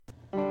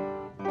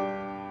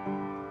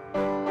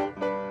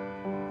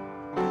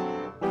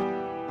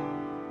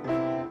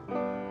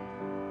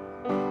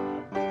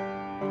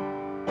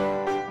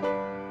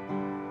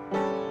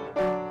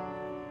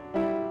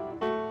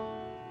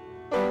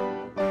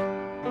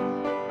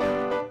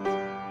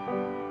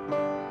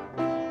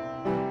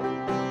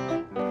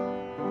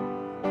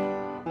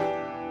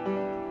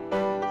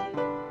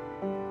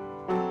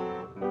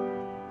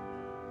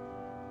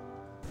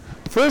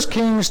1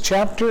 Kings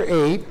chapter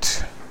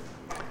 8.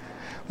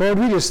 Lord,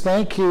 we just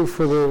thank you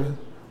for the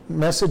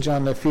message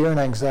on the fear and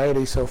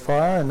anxiety so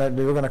far, and that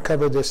we're going to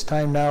cover this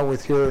time now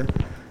with your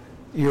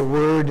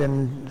word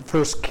in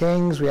 1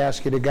 Kings. We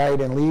ask you to guide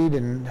and lead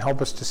and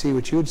help us to see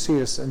what you would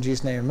see us. In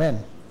Jesus' name,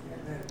 amen.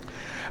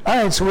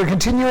 All right, so we're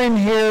continuing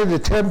here. The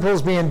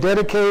temple's being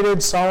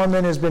dedicated.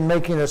 Solomon has been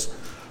making this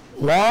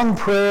long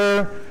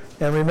prayer.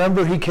 And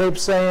remember, he kept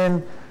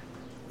saying,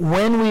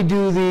 when we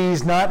do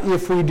these, not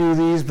if we do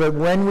these, but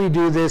when we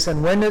do this,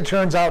 and when it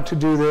turns out to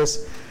do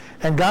this.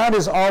 And God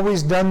has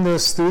always done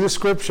this through the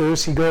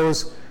scriptures. He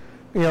goes,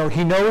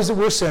 he knows that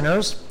we're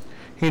sinners.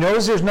 He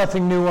knows there's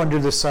nothing new under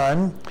the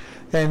sun.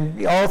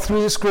 And all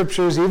through the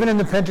scriptures, even in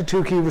the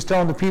Pentateuch, he was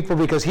telling the people,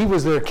 because he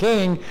was their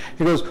king,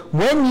 he goes,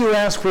 when you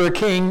ask for a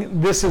king,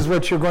 this is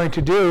what you're going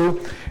to do.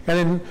 And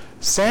then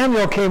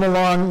Samuel came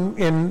along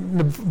in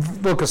the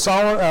book of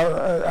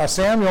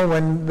Samuel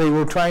when they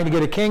were trying to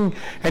get a king,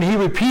 and he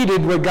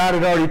repeated what God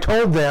had already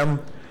told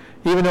them,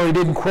 even though he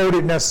didn't quote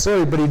it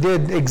necessarily, but he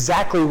did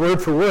exactly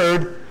word for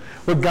word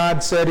what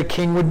God said a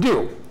king would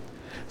do.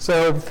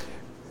 So,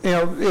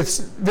 it's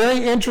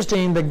very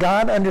interesting that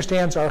God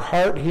understands our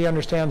heart. He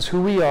understands who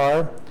we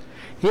are.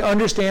 He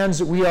understands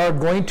that we are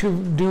going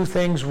to do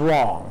things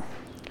wrong.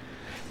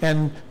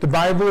 And the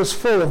Bible is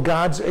full of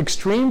God's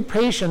extreme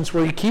patience,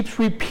 where he keeps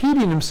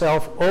repeating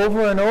himself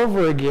over and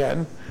over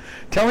again,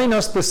 telling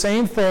us the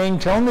same thing,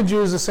 telling the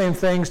Jews the same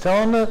things,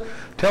 telling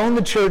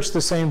the church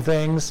the same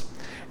things.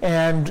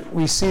 And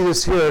we see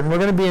this here. And we're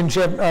going to be in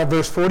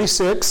verse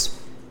 46.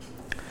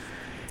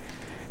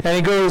 And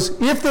he goes,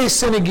 if they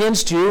sin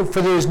against you,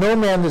 for there is no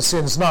man that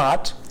sins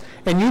not,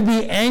 and you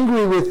be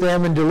angry with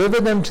them and deliver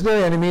them to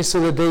their enemies, so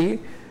that they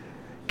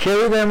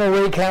carry them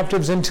away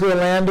captives into the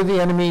land of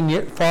the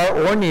enemy, far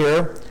or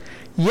near,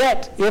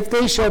 yet if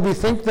they shall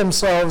bethink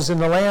themselves in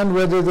the land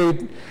whither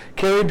they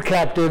carried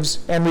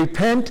captives, and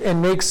repent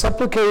and make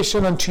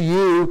supplication unto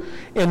you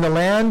in the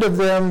land of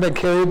them that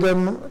carried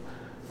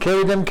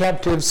them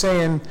captive,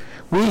 saying,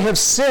 we have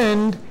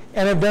sinned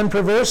and have done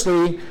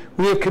perversely,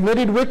 we have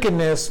committed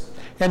wickedness,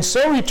 and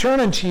so return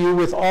unto you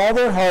with all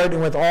their heart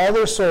and with all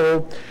their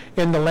soul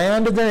in the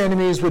land of their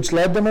enemies which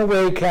led them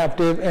away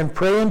captive, and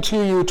pray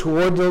unto you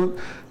toward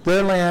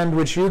their land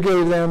which you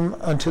gave them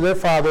unto their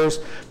fathers,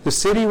 the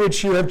city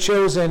which you have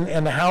chosen,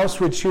 and the house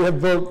which you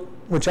have built,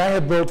 which I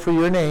have built for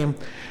your name,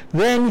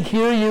 then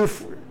hear you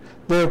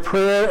their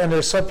prayer and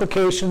their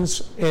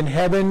supplications in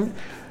heaven,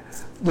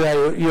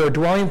 your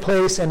dwelling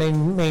place, and they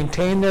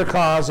maintain their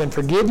cause, and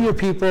forgive your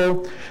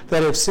people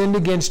that have sinned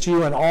against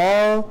you, and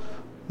all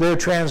their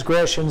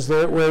transgressions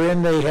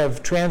wherein they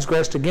have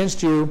transgressed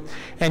against you,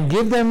 and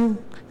give them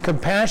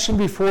compassion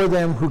before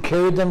them who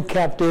carried them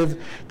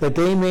captive, that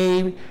they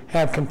may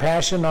have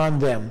compassion on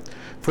them.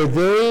 For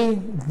they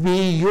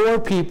be your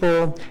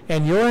people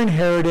and your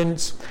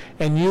inheritance,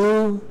 and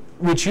you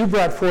which you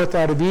brought forth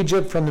out of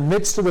Egypt from the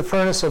midst of the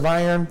furnace of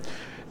iron,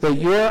 that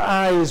your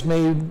eyes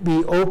may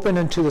be open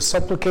unto the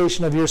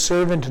supplication of your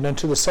servant and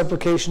unto the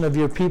supplication of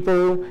your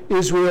people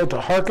Israel,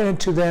 to hearken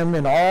unto them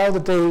in all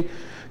that they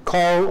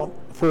call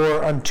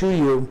for unto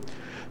you.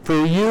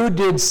 For you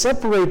did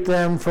separate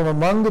them from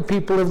among the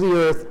people of the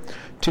earth,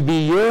 to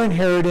be your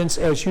inheritance,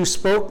 as you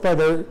spoke by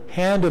the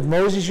hand of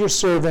Moses your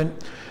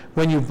servant,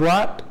 when you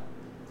brought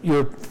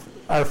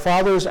our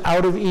fathers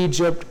out of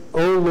Egypt,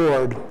 O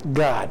Lord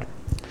God.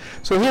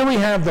 So here we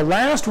have the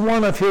last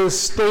one of his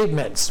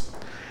statements.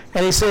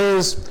 And he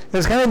says,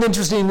 it's kind of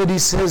interesting that he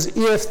says,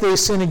 if they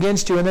sin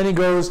against you, and then he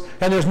goes,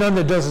 and there's none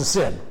that doesn't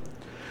sin.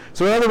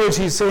 So in other words,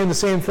 he's saying the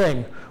same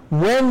thing.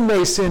 When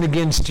they sin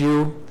against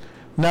you,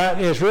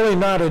 it's really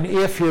not an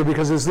if here,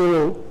 because there's a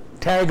little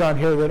tag on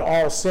here that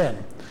all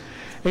sin.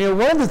 And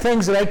one of the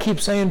things that I keep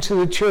saying to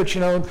the church,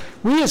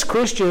 we as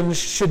Christians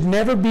should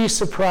never be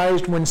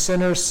surprised when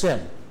sinners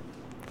sin,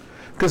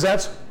 because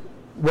that's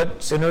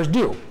what sinners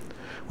do.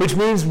 Which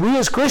means we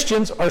as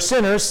Christians are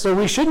sinners, so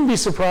we shouldn't be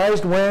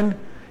surprised when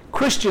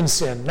Christians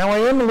sin. Now, I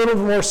am a little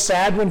more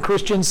sad when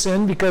Christians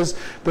sin, because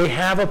they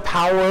have a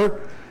power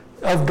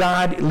of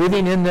God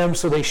living in them,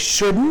 so they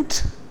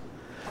shouldn't.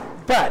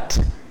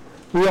 But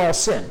we all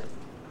sin,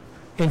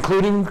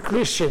 including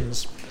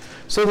Christians.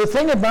 So the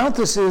thing about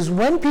this is,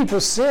 when people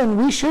sin,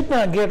 we should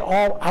not get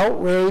all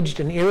outraged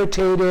and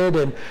irritated,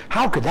 and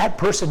how could that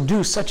person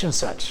do such and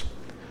such?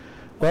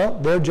 Well,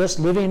 they're just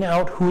living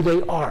out who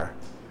they are.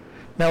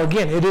 Now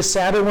again, it is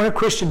sadder when a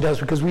Christian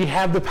does, because we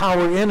have the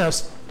power in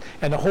us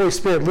and the Holy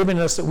Spirit living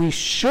in us that we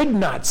should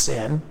not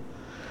sin,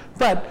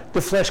 but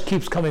the flesh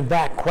keeps coming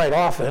back quite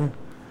often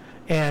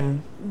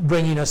and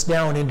bringing us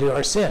down into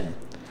our sin.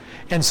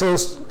 And so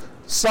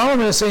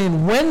Solomon is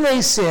saying, when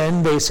they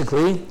sin,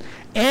 basically,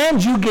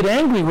 and you get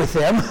angry with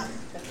them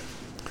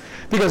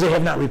because they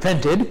have not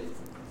repented,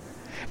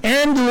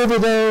 and deliver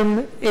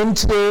them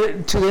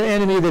to their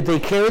enemy, that they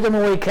carry them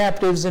away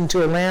captives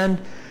into a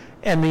land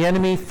and the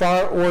enemy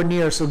far or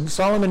near. So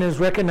Solomon is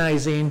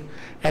recognizing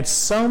at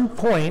some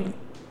point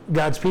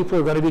God's people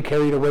are going to be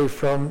carried away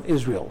from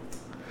Israel.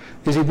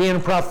 Is he being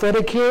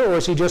prophetic here, or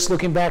is he just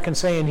looking back and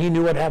saying he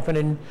knew what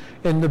happened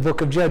in the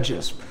book of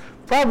Judges?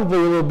 Probably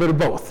a little bit of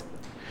both.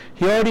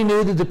 He already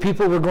knew that the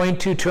people were going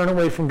to turn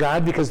away from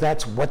God because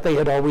that's what they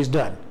had always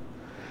done.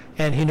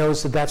 And he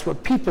knows that that's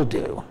what people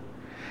do.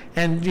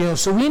 And,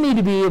 so we need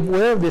to be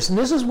aware of this. And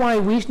this is why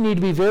we need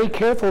to be very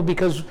careful,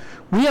 because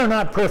we are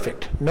not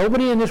perfect.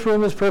 Nobody in this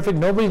room is perfect.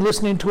 Nobody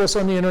listening to us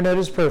on the internet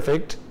is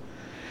perfect.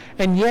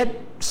 And yet,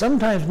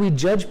 sometimes we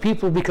judge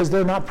people because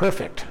they're not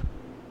perfect.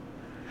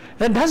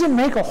 That doesn't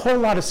make a whole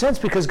lot of sense,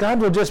 because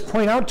God will just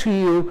point out to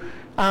you,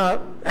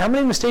 how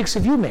many mistakes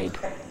have you made?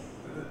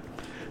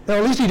 Now,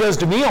 at least he does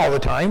to me all the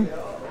time.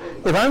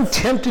 If I'm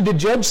tempted to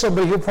judge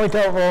somebody, he'll point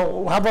out,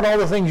 well, how about all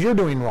the things you're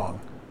doing wrong?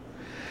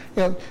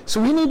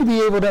 So we need to be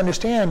able to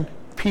understand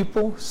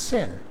people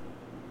sin.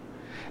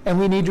 And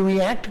we need to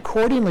react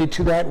accordingly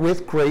to that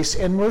with grace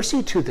and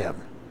mercy to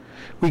them.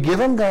 We give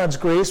them God's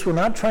grace. We're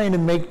not trying to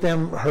make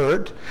them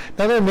hurt.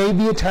 Now, there may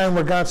be a time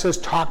where God says,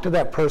 talk to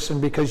that person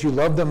because you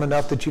love them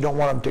enough that you don't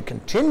want them to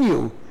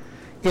continue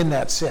in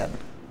that sin.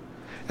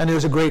 And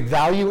there's a great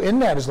value in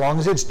that as long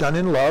as it's done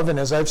in love. And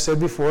as I've said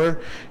before,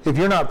 if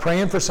you're not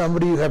praying for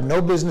somebody, you have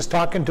no business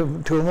talking to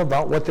them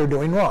about what they're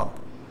doing wrong.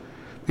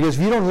 Because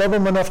if you don't love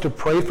them enough to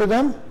pray for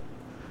them,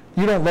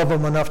 you don't love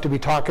them enough to be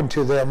talking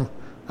to them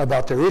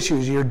about their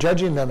issues. You're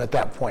judging them at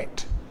that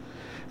point.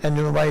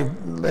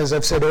 And as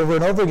I've said over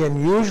and over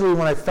again, usually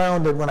when I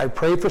found that when I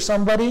pray for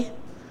somebody,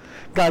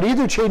 God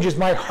either changes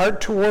my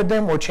heart toward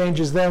them or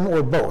changes them,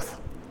 or both.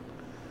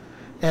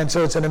 And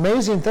so it's an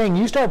amazing thing.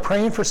 You start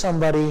praying for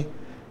somebody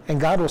and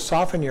God will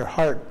soften your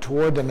heart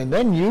toward them, and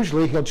then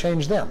usually he'll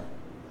change them.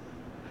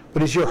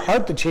 But it's your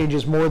heart that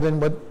changes more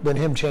than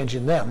him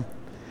changing them.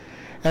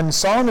 And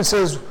Solomon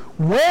says,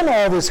 when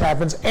all this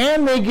happens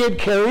and they get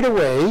carried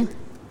away,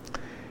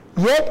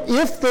 yet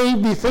if they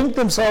bethink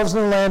themselves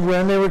in the land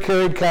wherein they were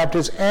carried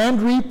captives,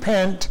 and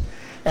repent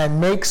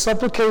and make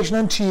supplication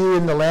unto you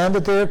in the land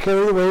that they are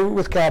carried away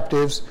with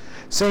captives,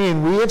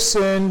 saying, we have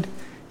sinned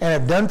and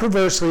have done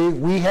perversely,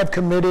 we have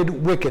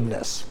committed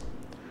wickedness.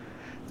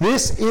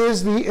 This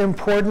is the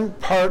important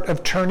part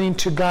of turning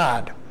to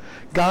God.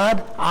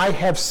 God, I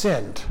have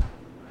sinned.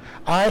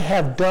 I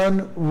have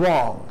done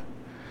wrong.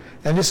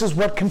 And this is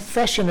what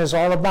confession is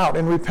all about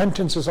and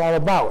repentance is all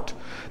about.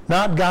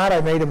 Not, God,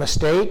 I made a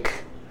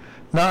mistake.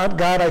 Not,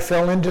 God, I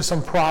fell into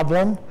some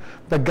problem.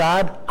 But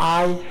God,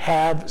 I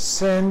have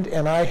sinned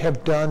and I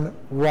have done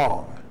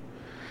wrong.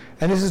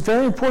 And this is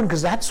very important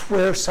because that's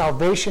where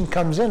salvation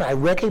comes in. I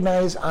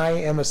recognize I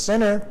am a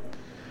sinner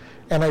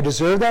and I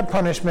deserve that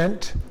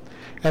punishment,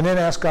 and then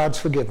ask God's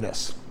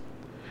forgiveness.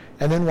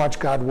 And then watch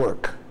God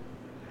work.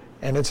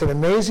 And it's an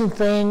amazing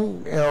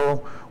thing,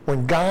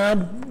 when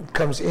God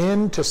comes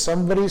into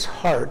somebody's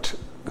heart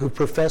who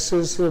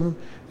professes him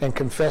and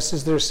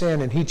confesses their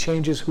sin, and he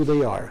changes who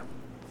they are.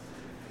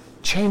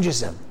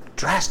 Changes them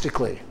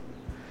drastically.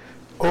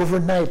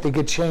 Overnight they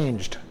get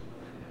changed.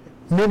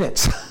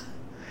 Minutes.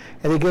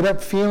 And they get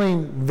up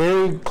feeling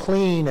very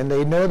clean, and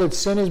they know that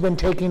sin has been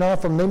taken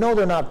off them. They know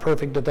they're not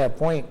perfect at that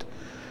point,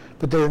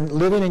 but they're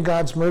living in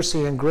God's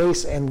mercy and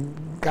grace, and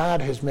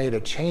God has made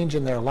a change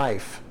in their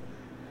life.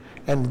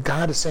 And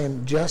God is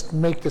saying, just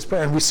make this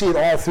prayer. And we see it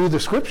all through the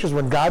scriptures.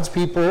 When God's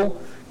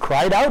people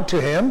cried out to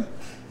him,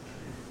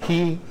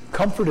 he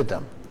comforted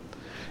them.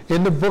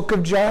 In the book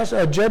of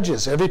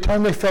Judges, every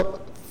time they fell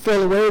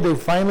away, they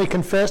finally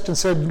confessed and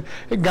said,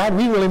 God,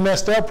 we really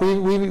messed up.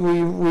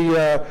 We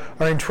are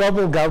in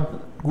trouble.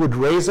 God would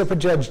raise up a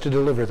judge to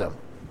deliver them.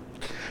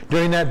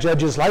 During that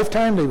judge's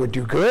lifetime, they would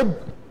do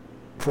good.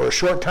 For a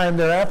short time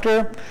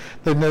thereafter,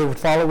 then they would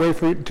fall away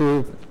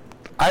to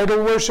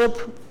idol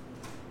worship,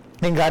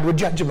 and God would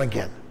judge them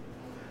again.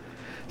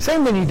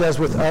 Same thing he does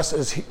with us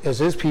as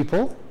his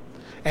people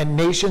and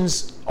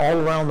nations all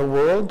around the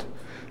world.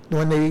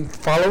 When they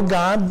follow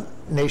God,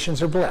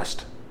 nations are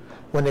blessed.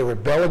 When they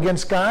rebel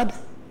against God,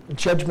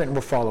 judgment will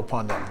fall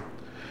upon them.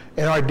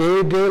 In our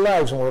day-to-day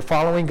lives, when we're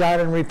following God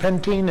and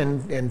repenting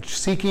and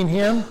seeking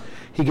him,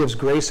 he gives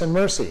grace and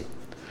mercy.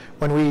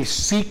 When we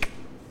seek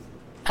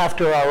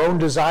after our own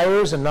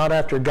desires and not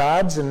after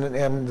God's,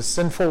 and the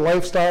sinful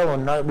lifestyle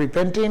and not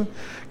repenting,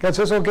 God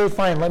says, okay,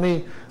 fine,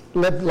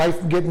 let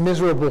life get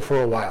miserable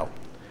for a while.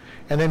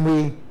 And then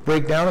we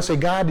break down and say,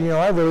 God,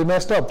 I really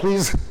messed up.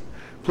 Please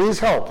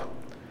help.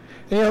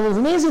 And the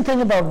amazing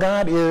thing about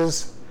God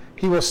is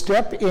he will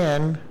step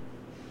in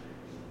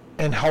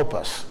and help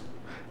us.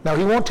 Now,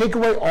 he won't take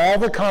away all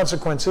the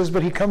consequences,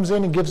 but he comes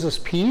in and gives us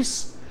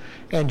peace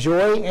and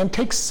joy and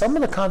takes some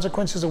of the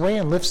consequences away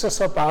and lifts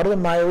us up out of the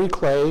miry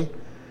clay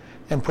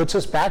and puts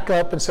us back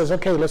up and says,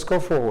 okay, let's go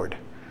forward.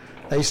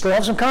 Now, you still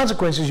have some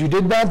consequences. You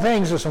did bad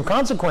things. There's some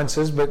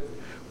consequences, but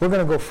we're going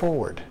to go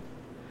forward.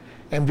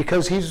 And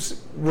because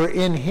we're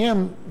in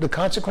him, the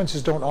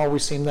consequences don't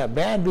always seem that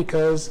bad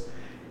because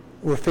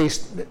we're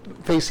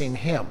facing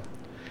him.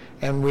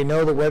 And we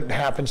know that what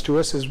happens to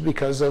us is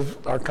because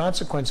of our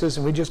consequences,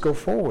 and we just go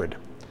forward.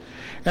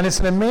 And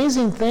it's an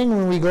amazing thing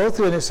when we go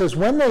through it. It says,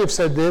 when they have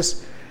said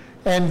this,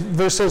 and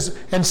verse says,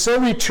 and so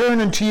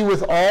return unto you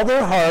with all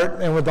their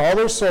heart and with all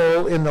their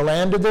soul in the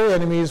land of their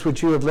enemies,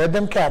 which you have led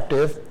them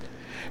captive,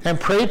 and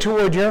pray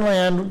toward your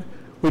land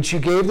which you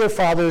gave their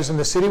fathers, in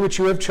the city which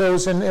you have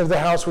chosen, of the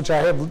house which I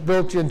have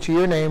built into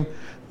your name,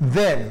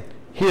 then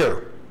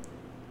hear.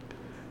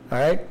 All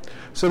right?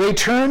 So they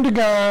turn to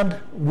God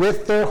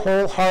with their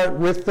whole heart,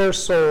 with their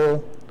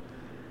soul,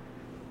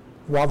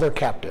 while they're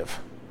captive.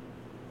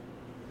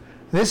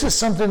 This is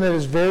something that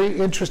is very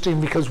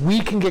interesting because we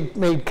can get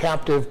made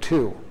captive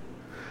too.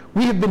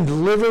 We have been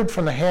delivered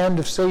from the hand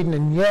of Satan,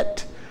 and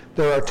yet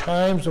there are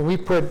times when we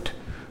put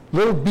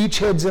little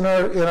beachheads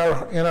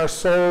in our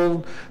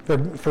soul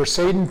for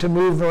Satan to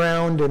move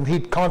around, and he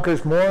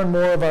conquers more and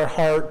more of our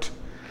heart,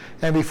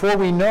 and before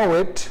we know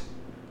it,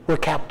 we're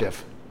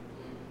captive.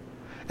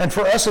 And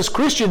for us as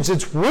Christians,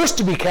 it's worse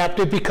to be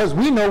captive because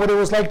we know what it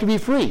was like to be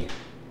free.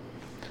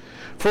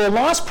 For a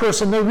lost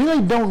person, they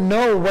really don't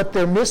know what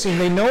they're missing.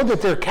 They know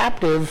that they're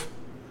captive,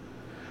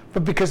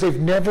 but because they've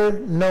never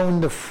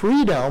known the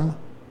freedom,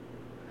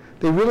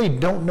 they really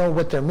don't know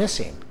what they're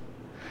missing.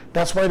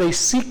 That's why they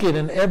seek it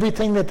in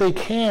everything that they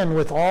can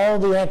with all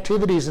the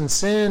activities and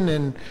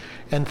sin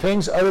and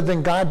things other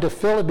than God to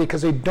fill it,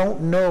 because they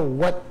don't know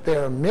what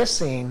they're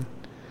missing.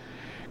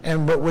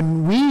 But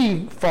when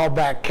we fall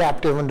back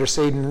captive under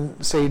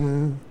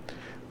Satan,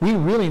 we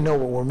really know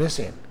what we're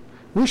missing.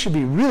 We should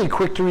be really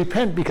quick to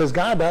repent because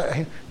God,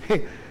 I'm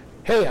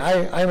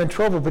in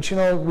trouble. But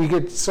we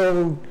get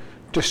so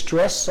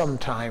distressed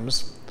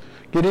sometimes,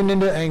 getting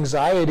into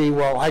anxiety.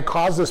 Well, I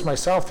caused this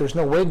myself. There's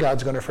no way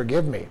God's going to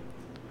forgive me.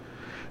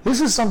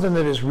 This is something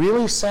that is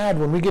really sad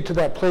when we get to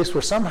that place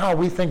where somehow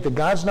we think that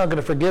God's not going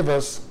to forgive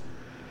us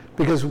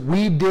because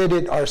we did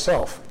it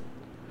ourselves.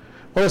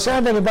 Well, the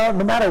sad thing about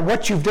no matter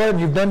what you've done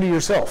to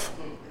yourself.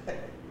 It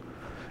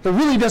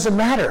really doesn't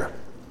matter.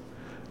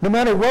 No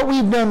matter what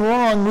we've done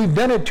wrong, we've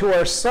done it to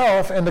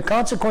ourselves, and the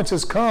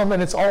consequences come,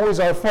 and it's always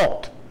our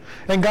fault.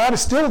 And God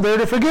is still there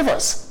to forgive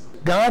us.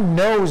 God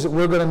knows that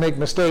we're going to make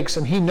mistakes,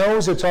 and he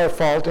knows it's our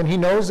fault, and he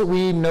knows that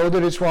we know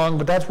that it's wrong,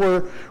 but that's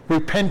where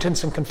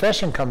repentance and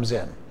confession comes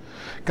in.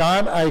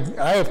 God,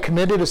 I have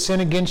committed a sin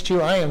against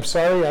you. I am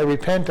sorry. I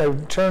repent. I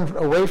turn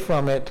away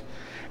from it.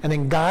 And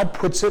then God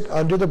puts it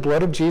under the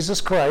blood of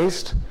Jesus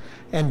Christ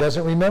and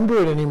doesn't remember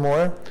it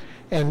anymore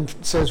and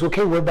says,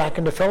 okay, we're back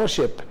into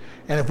fellowship.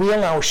 And if we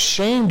allow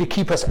shame to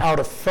keep us out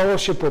of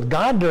fellowship with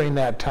God during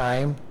that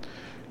time,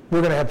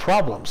 we're going to have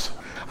problems.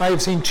 I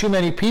have seen too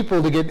many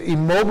people to get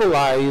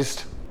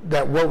immobilized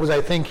that what was I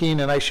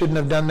thinking and I shouldn't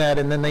have done that,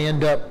 and then they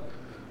end up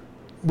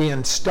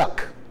being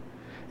stuck.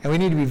 And we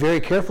need to be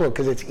very careful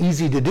because it's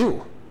easy to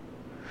do.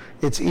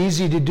 It's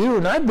easy to do,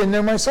 and I've been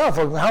there myself.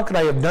 How could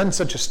I have done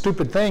such a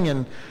stupid thing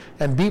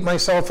and beat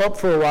myself up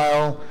for a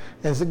while?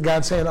 And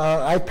God saying,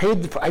 I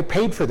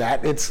paid for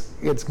that.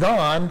 It's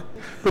gone.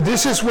 But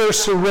this is where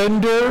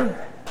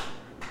surrender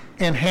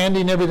and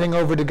handing everything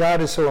over to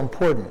God is so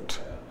important.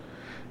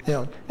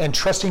 And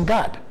trusting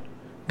God.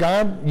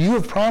 God, you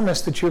have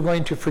promised that you're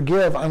going to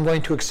forgive. I'm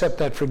going to accept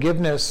that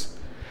forgiveness.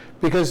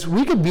 Because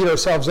we could beat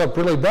ourselves up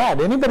really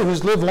bad. Anybody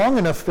who's lived long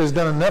enough has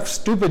done enough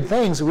stupid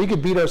things that we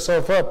could beat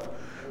ourselves up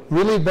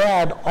really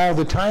bad all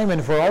the time.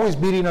 And if we're always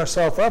beating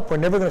ourselves up, we're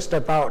never going to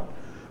step out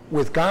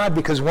with God,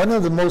 because one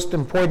of the most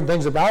important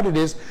things about it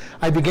is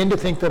I begin to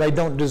think that I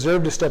don't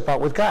deserve to step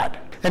out with God.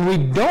 And we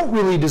don't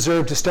really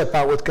deserve to step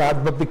out with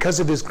God, but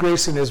because of his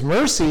grace and his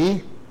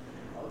mercy,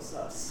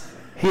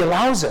 he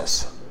allows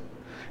us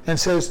and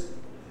says,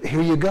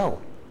 here you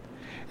go.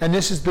 And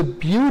this is the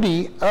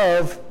beauty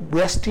of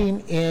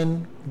resting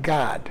in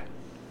God.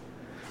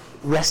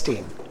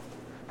 Resting.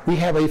 We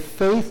have a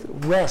faith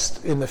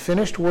rest in the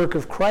finished work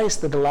of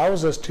Christ that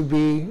allows us to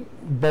be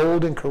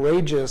bold and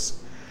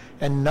courageous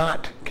and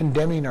not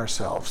condemning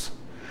ourselves.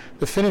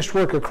 The finished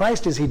work of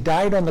Christ is he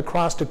died on the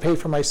cross to pay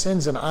for my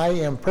sins, and I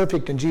am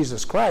perfect in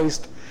Jesus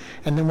Christ.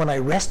 And then when I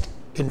rest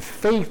in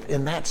faith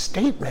in that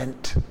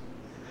statement,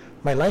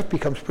 my life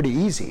becomes pretty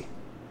easy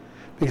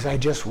because I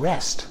just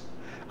rest.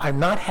 I'm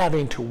not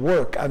having to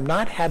work. I'm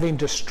not having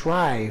to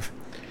strive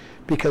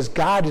because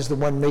God is the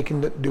one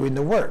doing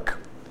the work.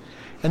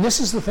 And this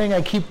is the thing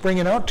I keep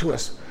bringing out to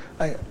us.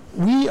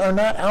 We are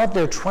not out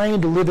there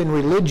trying to live in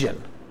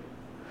religion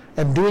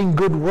and doing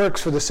good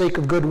works for the sake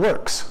of good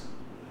works.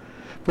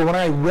 But when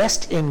I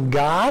rest in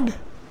God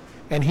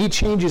and he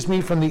changes me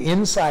from the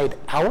inside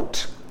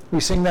out, we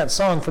sing that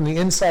song, From the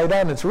Inside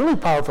Out, and it's a really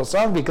powerful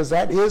song because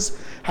that is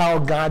how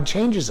God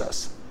changes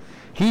us.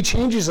 He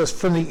changes us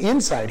from the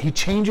inside. He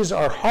changes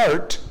our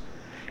heart,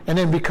 and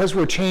then because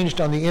we're changed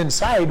on the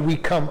inside, we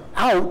come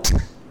out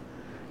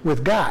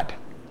with God.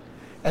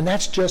 And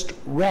that's just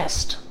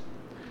rest.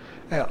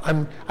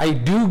 I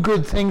do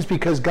good things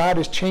because God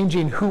is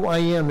changing who I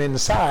am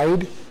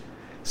inside,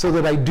 so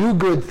that I do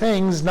good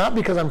things, not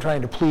because I'm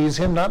trying to please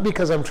him, not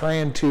because I'm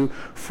trying to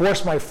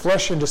force my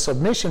flesh into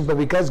submission, but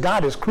because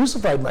God has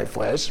crucified my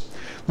flesh,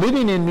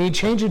 living in me,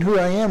 changing who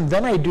I am,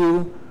 then I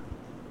do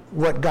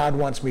what God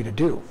wants me to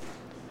do,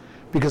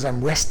 because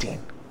I'm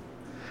resting.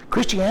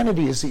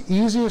 Christianity is the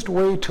easiest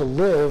way to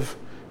live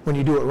when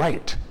you do it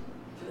right.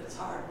 It's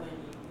hard when you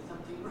do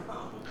something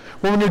wrong.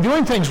 Well, when you're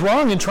doing things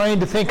wrong and trying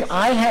to think,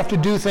 I have to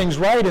do things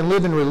right and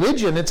live in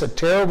religion, it's a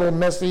terrible,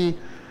 messy,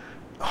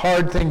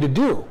 hard thing to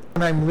do.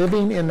 When I'm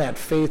living in that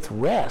faith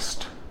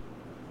rest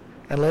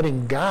and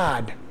letting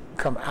God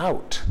come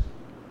out,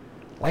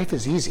 life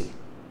is easy.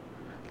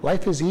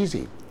 Life is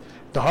easy.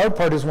 The hard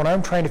part is when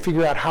I'm trying to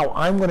figure out how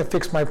I'm going to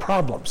fix my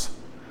problems.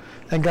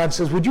 And God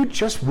says, would you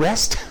just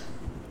rest?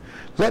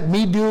 Let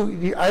me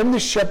do, I'm the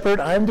shepherd,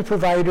 I'm the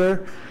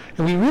provider.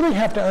 And we really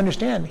have to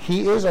understand,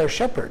 he is our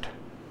shepherd.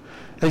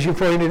 As you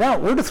pointed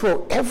out, we're to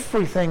throw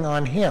everything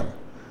on him.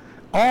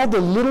 All the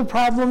little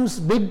problems,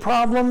 big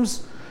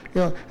problems,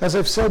 as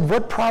I've said,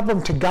 what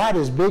problem to God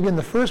is big in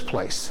the first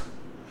place?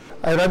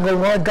 And I'm going,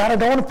 well, God, I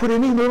don't want to put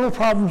any little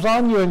problems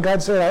on you. And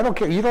God said, I don't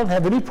care. You don't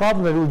have any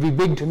problem that would be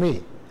big to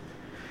me.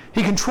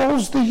 He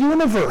controls the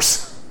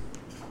universe.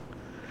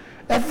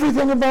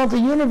 Everything about the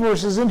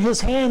universe is in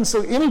his hands.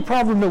 So any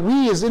problem that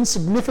we as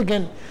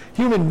insignificant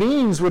human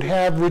beings would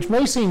have, which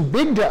may seem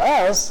big to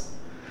us,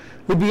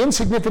 would be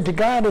insignificant to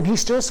God. And he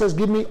still says,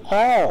 give me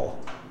all.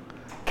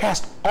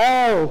 Cast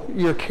all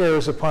your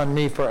cares upon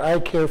me, for I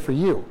care for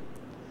you.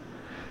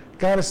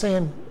 God is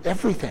saying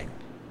everything.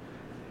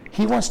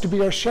 He wants to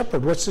be our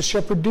shepherd. What's the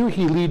shepherd do?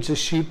 He leads the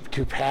sheep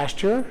to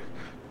pasture,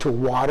 to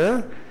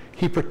water.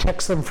 He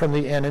protects them from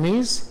the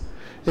enemies.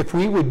 If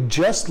we would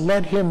just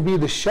let him be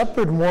the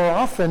shepherd more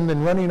often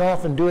than running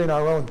off and doing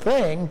our own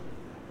thing,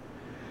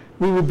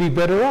 we would be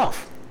better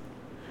off.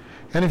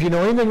 And if you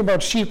know anything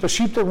about sheep, a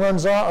sheep that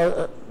runs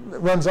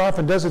off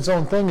and does its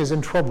own thing is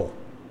in trouble.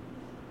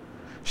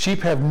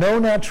 Sheep have no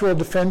natural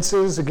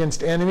defenses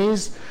against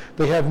enemies.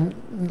 They have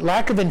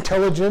lack of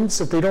intelligence.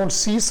 If they don't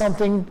see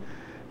something,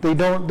 they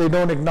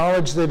don't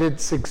acknowledge that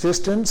its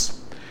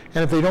existence.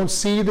 And if they don't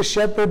see the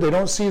shepherd, they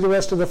don't see the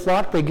rest of the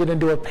flock, they get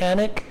into a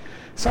panic.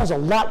 It sounds a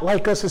lot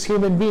like us as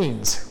human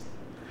beings.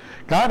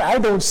 God, I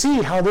don't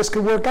see how this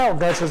could work out.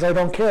 God says, I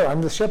don't care.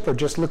 I'm the shepherd.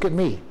 Just look at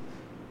me.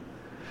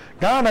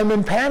 God, I'm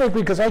in panic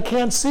because I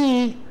can't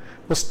see.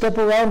 Well, step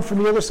around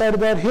from the other side of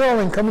that hill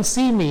and come and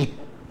see me.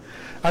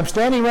 I'm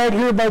standing right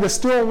here by the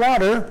still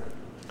water.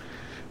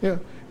 It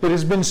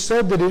has been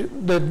said that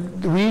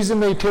the reason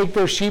they take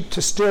their sheep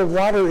to still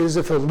water is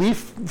if a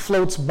leaf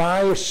floats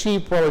by a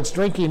sheep while it's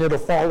drinking, it'll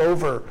fall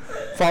over,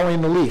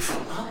 following the leaf.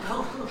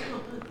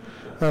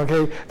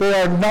 Okay?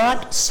 They are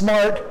not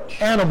smart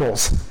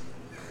animals.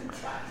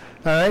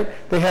 All right?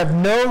 They have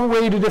no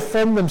way to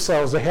defend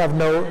themselves. They have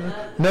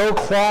no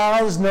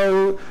claws,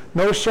 no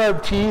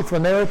sharp teeth.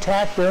 When they're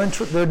attacked,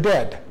 they're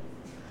dead.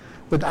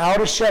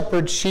 Without a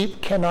shepherd,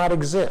 sheep cannot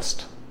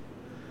exist.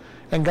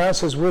 And God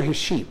says, we're his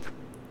sheep.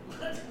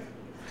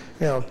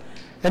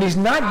 And he's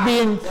not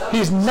being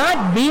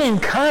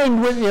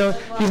kind with,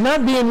 he's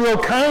not being real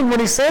kind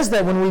when he says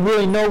that, when we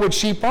really know what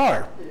sheep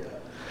are.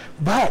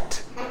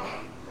 But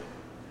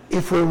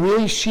if we're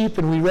really sheep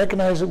and we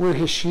recognize that we're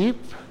his sheep,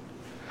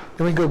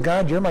 then we go,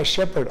 God, you're my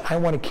shepherd. I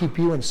want to keep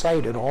you in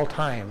sight at all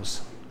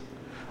times.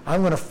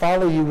 I'm going to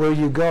follow you where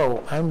you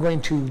go. I'm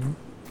going to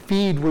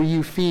feed where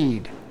you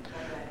feed.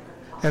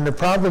 And the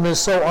problem is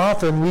so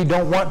often we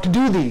don't want to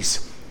do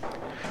these.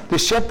 The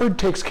shepherd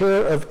takes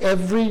care of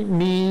every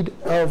need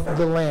of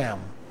the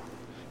lamb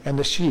and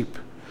the sheep.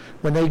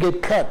 When they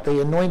get cut, they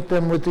anoint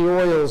them with the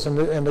oils and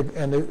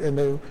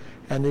the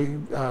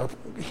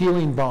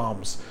healing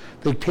balms.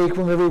 They take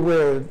them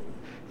everywhere.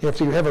 If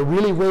you have a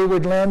really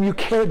wayward lamb,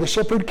 the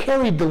shepherd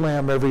carried the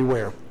lamb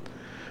everywhere.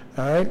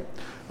 All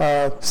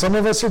right. Some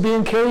of us are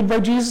being carried by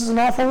Jesus an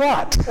awful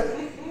lot.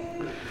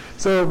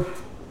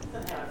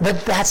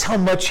 But that's how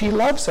much he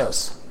loves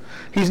us.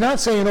 He's not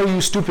saying, oh, you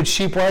stupid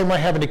sheep, why am I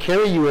having to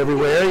carry you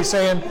everywhere? He's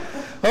saying,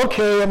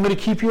 okay, I'm going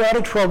to keep you out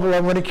of trouble.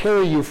 I'm going to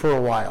carry you for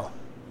a while.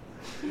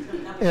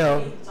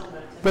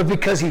 But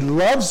because he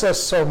loves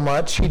us so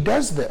much, he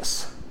does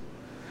this.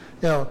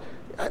 And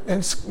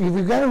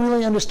we've got to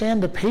really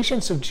understand the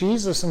patience of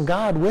Jesus and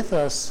God with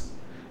us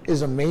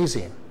is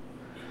amazing.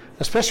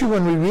 Especially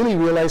when we really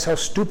realize how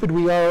stupid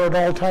we are at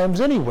all times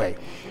anyway.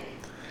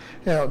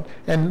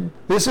 And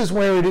this is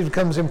where it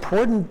becomes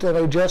important that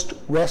I just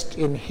rest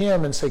in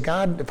him and say,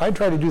 God, if I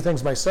try to do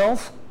things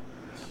myself,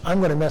 I'm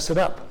going to mess it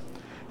up.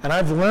 And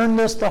I've learned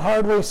this the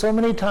hard way so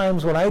many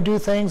times. When I do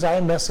things, I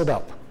mess it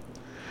up.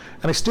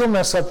 And I still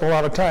mess up a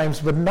lot of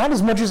times, but not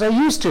as much as I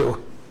used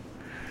to.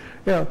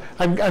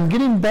 I'm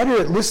getting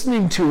better at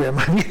listening to him.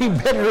 I'm getting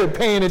better at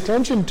paying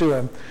attention to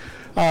him.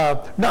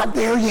 Not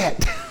there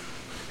yet.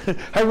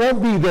 I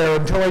won't be there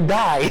until I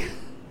die.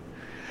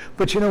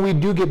 But we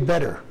do get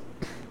better.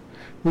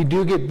 We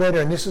do get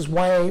better, and this is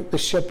why the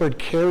shepherd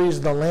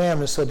carries the lamb,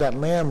 and so that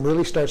lamb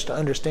really starts to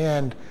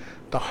understand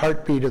the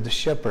heartbeat of the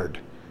shepherd,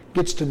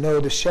 gets to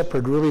know the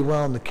shepherd really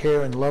well and the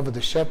care and love of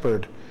the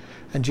shepherd.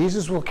 And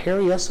Jesus will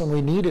carry us when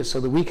we need it so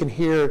that we can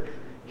hear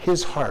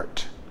his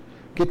heart,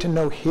 get to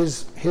know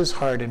his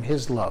heart and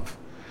his love.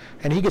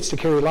 And he gets to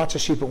carry lots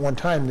of sheep at one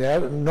time. The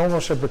normal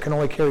shepherd can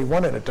only carry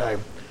one at a time.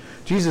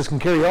 Jesus can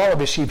carry all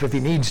of his sheep if he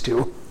needs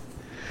to.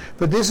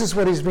 But this is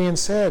what is being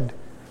said.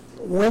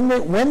 When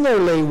they're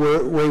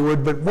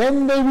wayward, but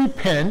when they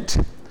repent,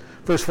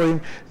 verse 14,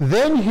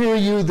 then hear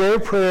you their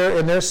prayer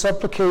and their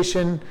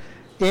supplication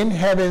in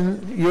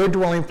heaven, your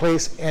dwelling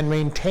place, and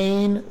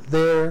maintain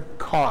their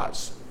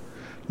cause.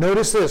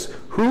 Notice this.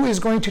 Who is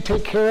going to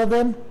take care of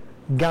them?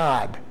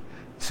 God.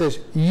 It says,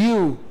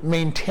 you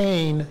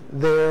maintain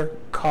their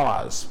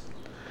cause.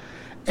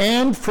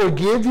 And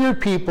forgive your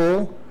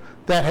people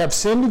that have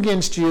sinned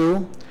against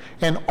you,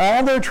 and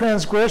all their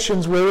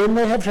transgressions wherein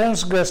they have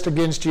transgressed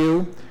against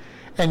you,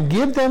 and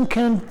give them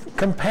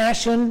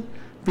compassion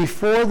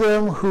before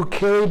them who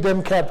carried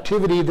them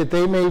captivity, that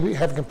they may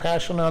have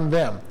compassion on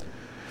them.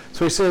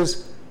 So he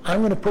says, I'm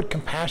going to put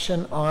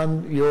compassion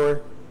on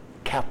your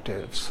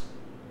captives.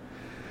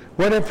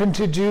 What happened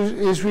to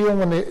Israel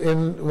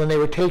when they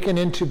were taken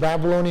into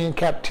Babylonian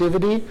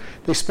captivity?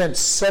 They spent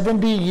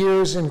 70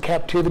 years in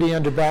captivity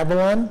under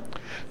Babylon.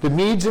 The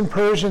Medes and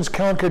Persians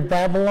conquered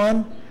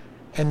Babylon,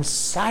 and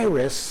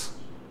Cyrus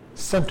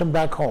sent them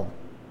back home.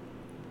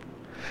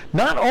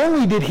 Not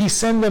only did he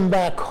send them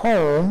back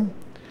home,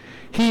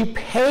 he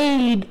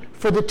paid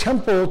for the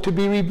temple to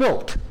be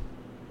rebuilt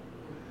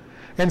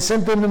and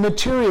sent them the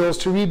materials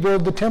to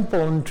rebuild the temple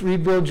and to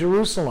rebuild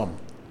Jerusalem.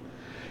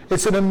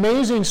 It's an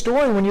amazing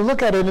story when you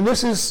look at it, and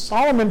this is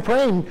Solomon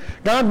praying,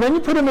 God, when you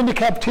put them into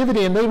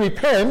captivity and they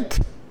repent,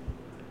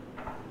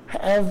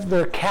 have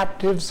their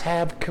captives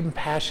have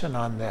compassion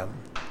on them.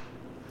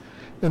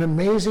 An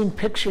amazing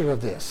picture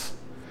of this.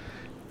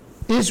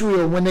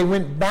 Israel, when they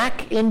went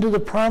back into the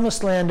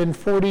promised land in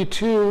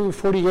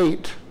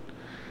 48,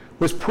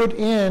 was put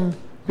in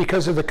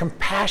because of the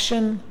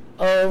compassion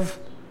of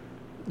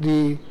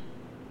the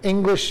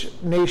English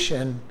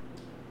nation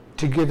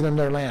to give them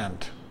their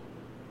land.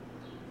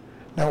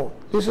 Now,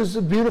 this is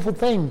a beautiful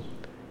thing.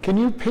 Can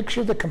you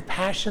picture the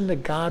compassion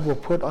that God will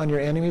put on your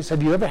enemies?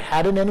 Have you ever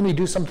had an enemy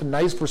do something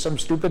nice for some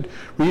stupid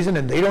reason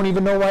and they don't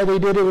even know why they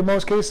did it in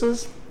most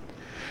cases?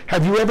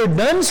 Have you ever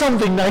done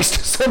something nice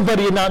to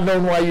somebody and not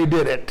known why you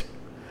did it?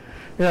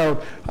 You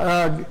know,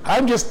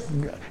 I just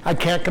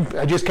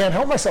can't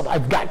help myself.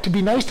 I've got to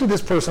be nice to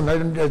this person.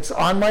 It's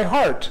on my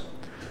heart.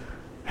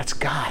 That's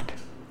God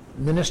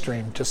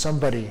ministering to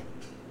somebody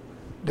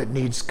that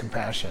needs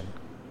compassion.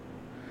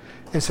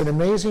 It's an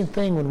amazing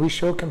thing when we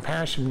show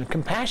compassion.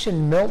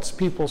 Compassion melts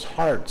people's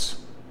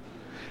hearts.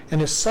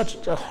 And it's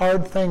such a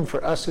hard thing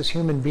for us as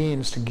human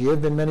beings to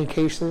give in many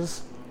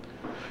cases.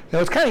 You know,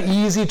 it's kind of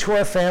easy to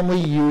our family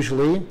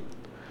usually.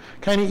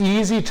 Kind of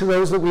easy to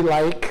those that we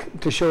like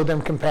to show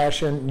them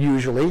compassion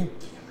usually.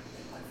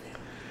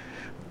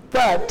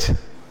 But,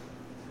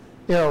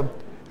 you know,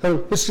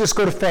 let's just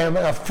go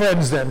to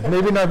friends then.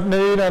 Maybe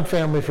not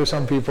family for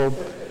some people.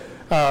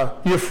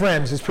 Your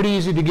friends, it's pretty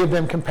easy to give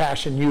them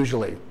compassion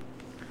usually.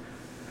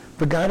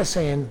 But God is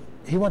saying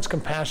he wants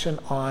compassion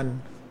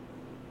on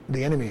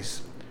the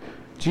enemies.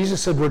 Jesus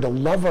said we're to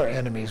love our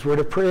enemies. We're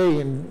to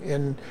pray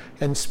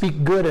and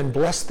speak good and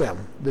bless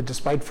them that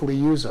despitefully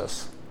use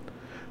us.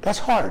 That's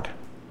hard.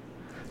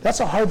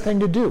 That's a hard thing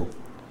to do.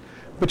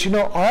 But you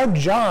know, our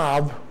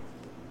job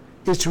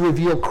is to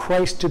reveal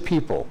Christ to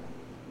people.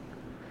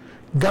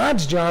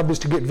 God's job is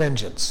to get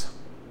vengeance.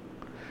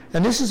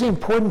 And this is the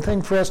important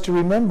thing for us to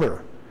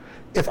remember.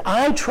 If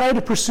I try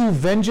to pursue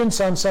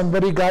vengeance on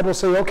somebody, God will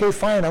say, okay,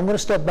 fine, I'm going to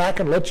step back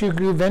and let you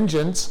do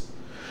vengeance,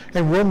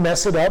 and we'll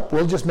mess it up.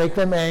 We'll just make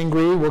them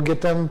angry. We'll get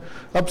them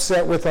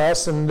upset with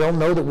us, and they'll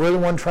know that we're the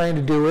one trying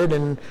to do it,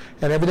 and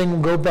everything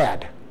will go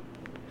bad.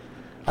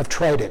 I've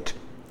tried it.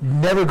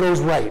 Never goes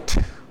right.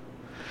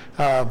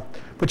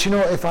 But you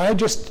know, if I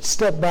just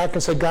step back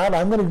and say, God,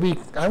 I'm going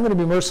to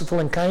be merciful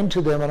and kind to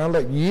them, and I'll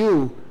let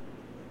you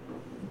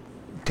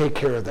take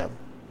care of them.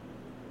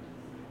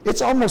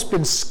 It's almost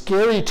been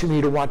scary to me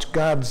to watch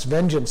God's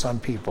vengeance on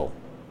people,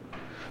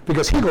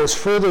 because he goes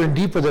further and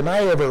deeper than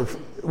I would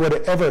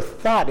have ever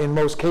thought in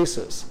most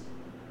cases.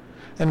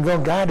 And go,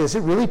 God, is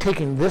it really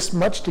taking this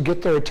much to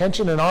get their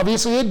attention? And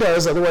obviously it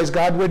does, otherwise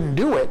God wouldn't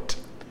do it.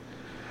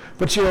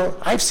 But you know,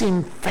 I've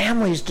seen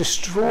families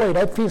destroyed.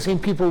 I've seen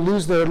people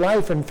lose their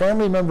life, and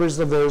family members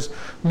of theirs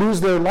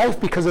lose their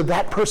life because of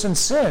that person's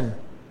sin.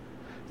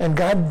 And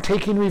God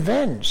taking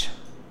revenge.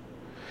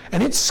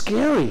 And it's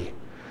scary.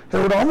 It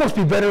would almost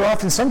be better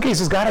off in some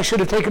cases, God, I should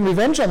have taken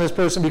revenge on this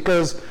person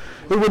because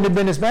it wouldn't have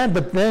been as bad,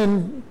 but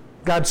then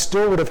God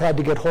still would have had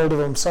to get hold of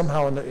them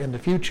somehow in the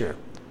future.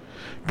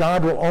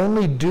 God will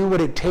only do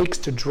what it takes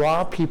to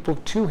draw people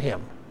to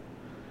him.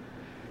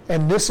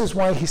 And this is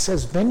why he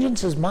says,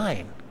 vengeance is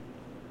mine.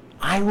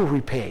 I will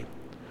repay.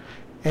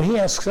 And he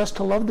asks us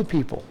to love the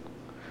people.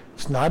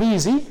 It's not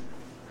easy,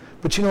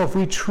 but you know, if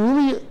we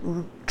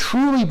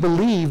truly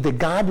believe that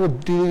God will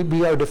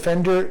be our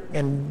defender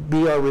and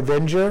be our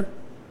revenger,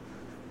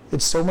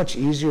 it's so much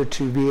easier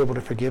to be able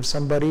to forgive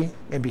somebody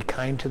and be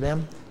kind to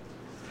them,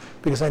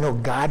 because I know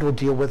God will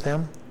deal with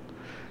them.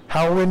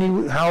 How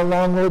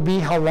long will it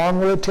be? How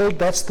long will it take?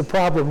 That's the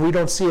problem. We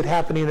don't see it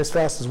happening as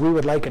fast as we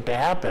would like it to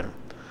happen.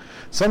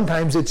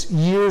 Sometimes it's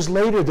years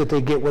later that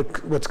they get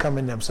what's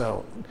coming to them.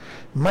 So it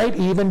might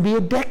even be a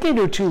decade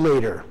or two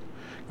later.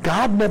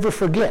 God never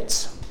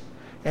forgets,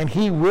 and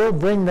he will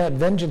bring that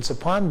vengeance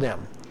upon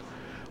them.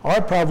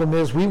 Our problem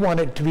is we want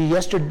it to be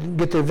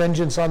get their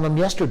vengeance on them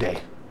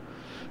yesterday.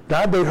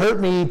 God, they hurt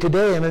me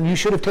today, and then you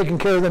should have taken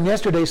care of them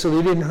yesterday so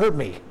they didn't hurt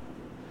me.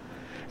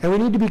 And we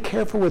need to be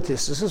careful with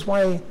this. This is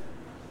why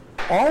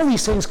all of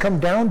these things come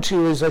down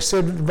to, as I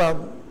said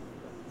about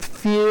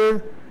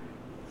fear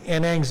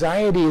and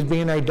anxiety as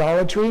being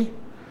idolatry,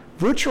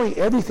 virtually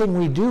everything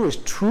we do is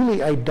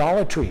truly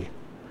idolatry.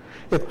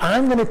 If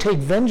I'm going to take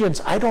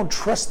vengeance, I don't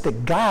trust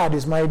that God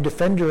is my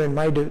defender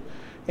and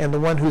and the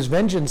one who's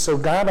vengeance. So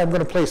God, I'm going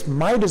to place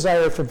my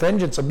desire for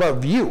vengeance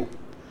above you.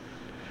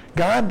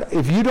 God,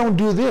 if you don't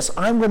do this,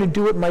 I'm going to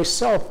do it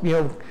myself.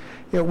 You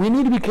know, we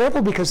need to be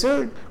careful, because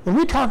when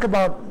we talk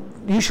about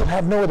you shall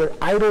have no other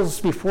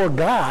idols before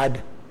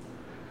God,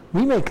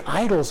 we make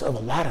idols of a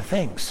lot of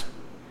things.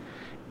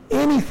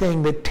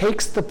 Anything that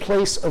takes the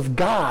place of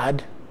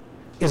God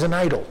is an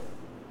idol.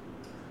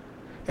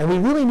 And we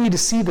really need to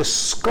see the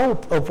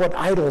scope of what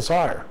idols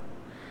are.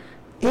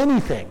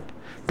 Anything.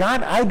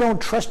 God, I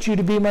don't trust you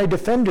to be my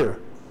defender,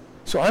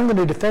 so I'm going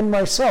to defend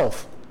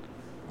myself.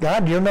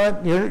 God,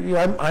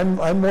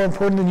 I'm more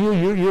important than you.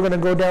 You're going to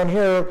go down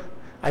here.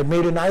 I've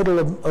made an idol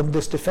of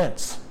this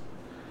defense.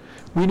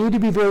 We need to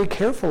be very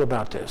careful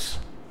about this,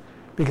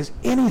 because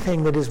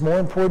anything that is more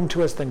important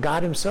to us than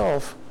God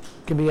himself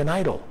can be an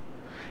idol.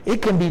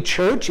 It can be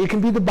church. It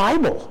can be the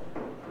Bible.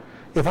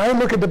 If I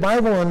look at the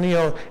Bible and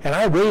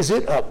I raise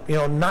it up,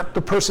 not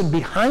the person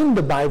behind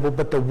the Bible,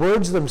 but the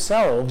words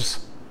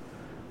themselves,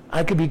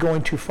 I could be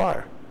going too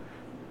far.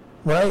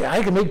 Well,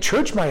 I can make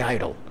church my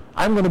idol.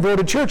 I'm going to go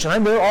to church, and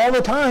I'm there all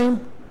the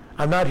time.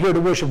 I'm not here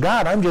to worship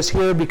God. I'm just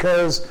here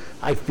because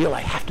I feel I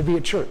have to be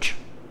at church.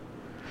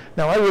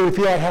 Now, I really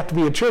feel I have to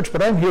be at church,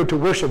 but I'm here to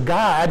worship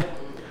God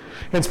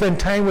and spend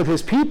time with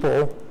his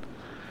people.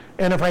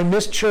 And if I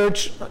miss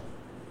church,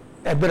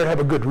 I better have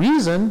a good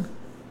reason,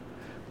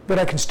 but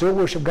I can still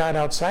worship God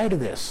outside of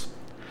this.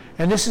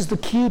 And this is the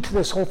key to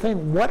this whole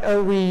thing. What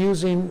are we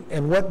using,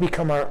 and what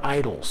become our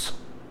idols?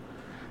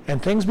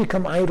 And things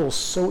become idols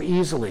so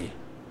easily.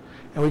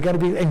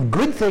 And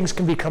good things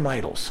can become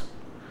idols.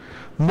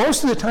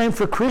 Most of the time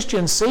for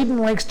Christians, Satan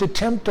likes to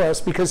tempt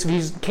us, because if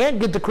he can't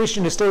get the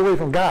Christian to stay away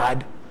from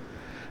God,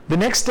 the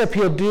next step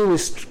he'll do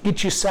is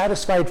get you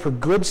satisfied for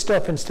good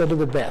stuff instead of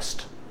the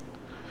best.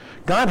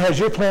 God has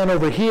your plan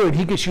over here, and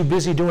he gets you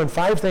busy doing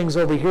 5 things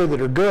over here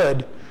that are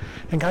good.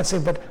 And God's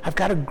saying, but I've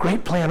got a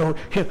great plan over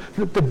here.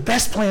 The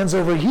best plan's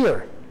over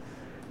here.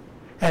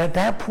 And at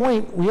that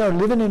point, we are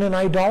living in an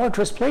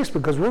idolatrous place,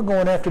 because we're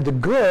going after the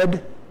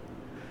good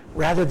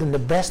rather than the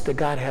best that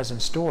God has in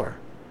store.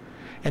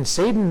 And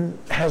Satan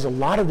has a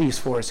lot of these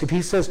for us. If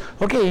he says,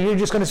 okay, you're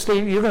going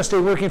to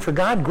stay working for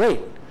God, great.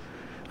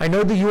 I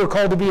know that you were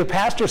called to be a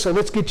pastor, so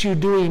let's get you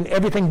doing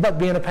everything but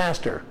being a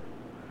pastor.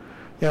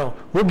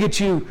 We'll get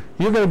you,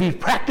 you're going to be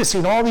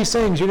practicing all these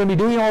things, you're going to be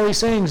doing all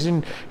these things,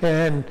 and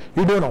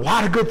you're doing a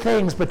lot of good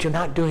things, but you're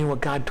not doing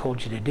what God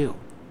told you to do.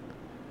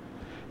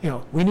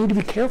 We need to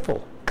be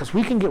careful, because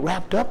we can get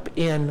wrapped up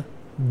in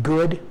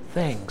good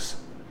things.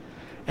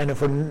 And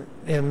if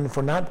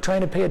we're not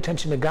trying to pay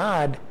attention to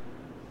God,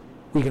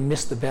 we can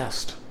miss the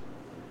best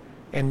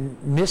and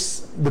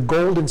miss the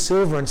gold and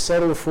silver and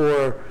settle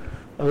for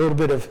a little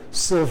bit of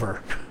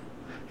silver.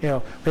 We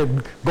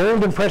have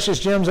gold and precious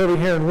gems over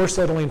here, and we're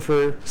settling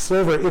for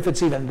silver, if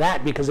it's even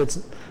that, because it's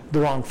the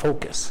wrong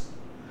focus.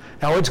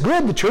 Now, it's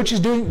good. The church is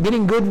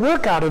getting good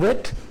work out of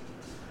it.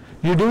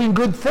 You're doing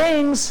good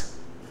things,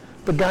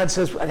 but God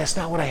says, that's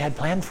not what I had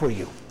planned for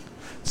you.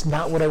 It's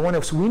not what I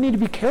wanted. So we need to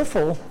be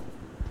careful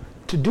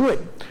to do it.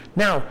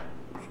 Now,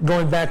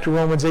 going back to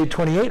Romans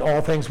 8:28, all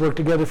things work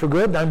together for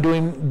good. I'm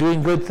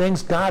doing good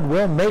things. God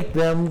will make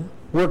them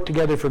work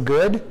together for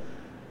good.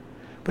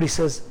 But he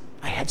says,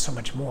 I had so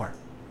much more.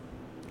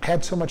 I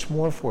had so much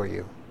more for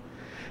you.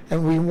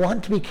 And we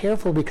want to be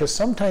careful, because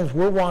sometimes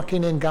we're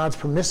walking in God's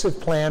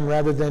permissive plan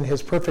rather than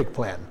his perfect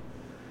plan.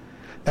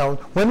 Now,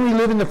 when we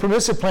live in the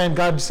permissive plan,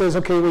 God says,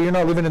 okay, well, you're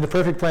not living in the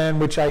perfect plan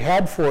which I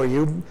had for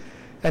you,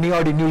 and he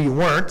already knew you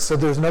weren't, so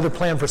there's another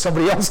plan for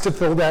somebody else to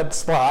fill that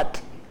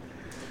spot.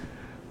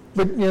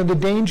 But the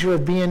danger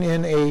of being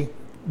in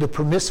the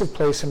permissive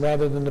place and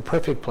rather than the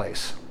perfect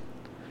place.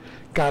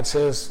 God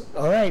says,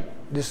 all right,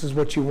 this is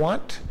what you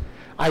want.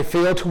 I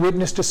failed to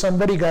witness to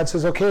somebody. God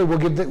says, okay, we'll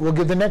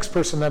give the next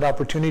person that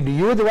opportunity.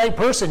 You were the right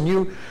person.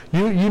 You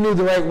knew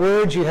the right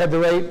words. You had the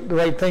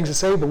right things to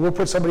say. But we'll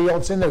put somebody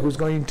else in there who's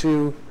going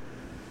to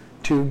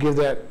give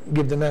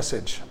the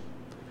message.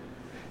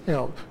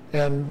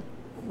 And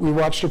we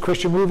watched a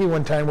Christian movie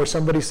one time where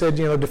somebody said,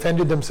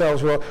 defended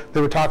themselves. Well, they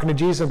were talking to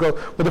Jesus and go,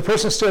 well, the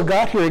person still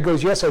got here. He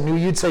goes, yes, I knew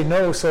you'd say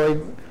no,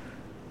 so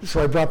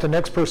I brought the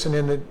next person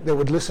in that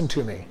would listen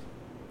to me.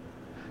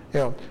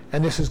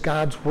 And this is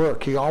God's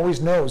work. He always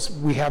knows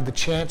we have the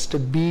chance to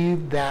be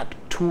that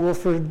tool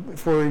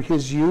for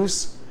his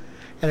use.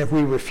 And if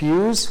we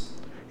refuse,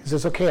 he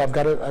says, okay, I've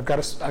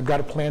got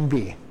a plan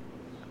B.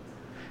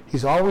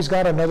 He's always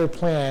got another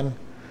plan,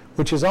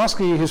 which is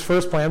also his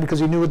first plan, because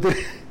he knew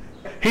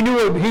he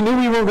knew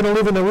we weren't going to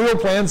live in the real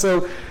plan.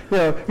 So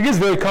it gets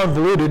very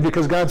convoluted,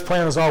 because God's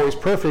plan is always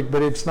perfect,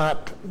 but it's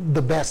not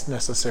the best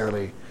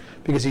necessarily,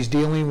 because he's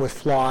dealing with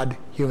flawed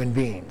human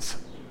beings.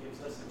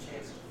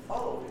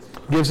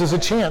 Gives us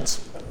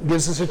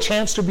a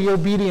chance to be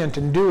obedient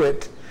and do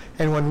it.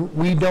 And when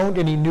we don't,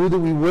 and he knew that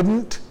we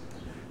wouldn't,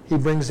 he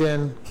brings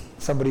in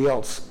somebody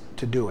else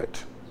to do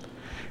it.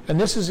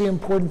 And this is the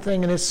important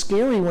thing, and it's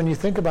scary when you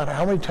think about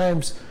how many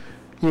times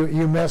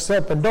you mess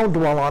up, and don't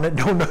dwell on it,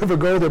 don't ever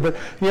go there, but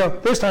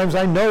there's times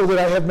I know that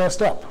I have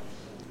messed up.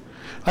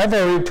 I've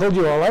already told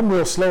you all, I'm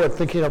real slow at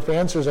thinking up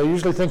answers. I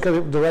usually think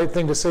of the right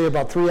thing to say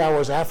about 3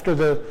 hours after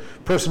the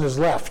person has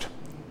left.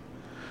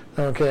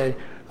 Okay,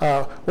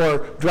 or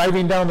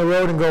driving down the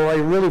road and go, I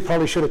really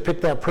probably should have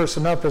picked that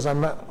person up as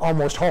I'm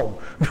almost home.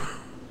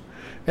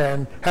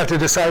 And have to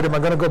decide, am I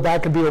going to go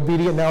back and be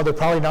obedient now? They're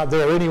probably not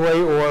there anyway,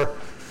 or,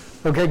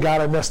 okay, God,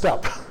 I messed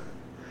up.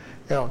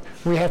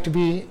 We have to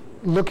be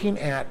looking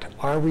at,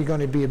 are we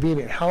going to be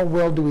obedient? How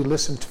well do we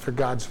listen for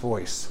God's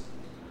voice?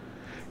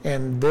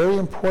 And very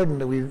important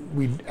that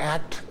we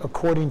act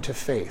according to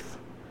faith.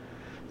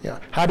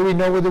 How do we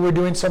know whether we're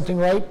doing something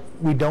right?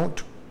 We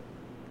don't.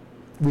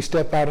 We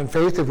step out in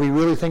faith. If we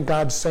really think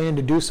God's saying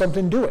to do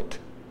something, do it.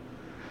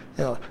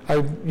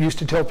 I used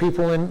to tell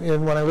people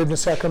when I lived in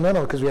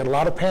Sacramento, because we had a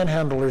lot of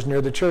panhandlers near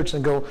the church,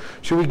 and go,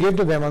 should we give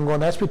to them? I'm going,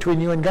 that's between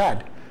you and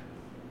God.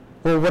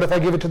 Well, what if I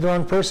give it to the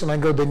wrong person? I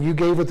go, then you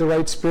gave with the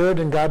right spirit,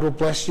 and God will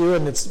bless you,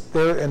 and it's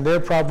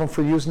their problem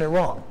for using it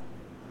wrong.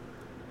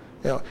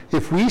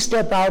 If we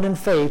step out in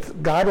faith,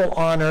 God will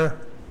honor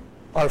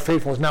our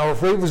faithfulness. Now,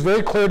 if it was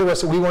very clear to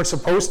us that we weren't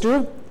supposed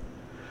to,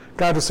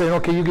 God will say,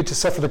 okay, you get to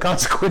suffer the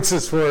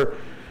consequences for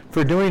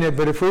doing it.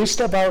 But if we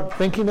step out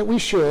thinking that we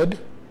should,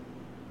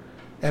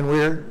 and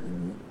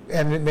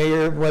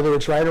whether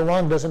it's right or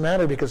wrong doesn't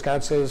matter, because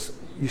God says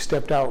you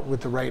stepped out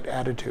with the right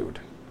attitude.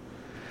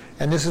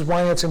 And this is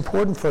why it's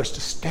important for us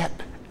to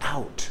step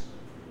out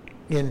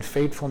in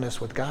faithfulness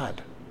with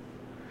God.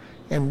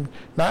 And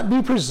not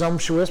be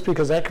presumptuous,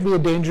 because that can be a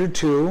danger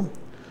too,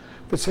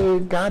 but say,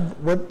 God,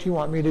 what do you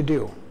want me to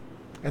do?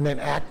 And then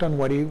act on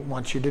what he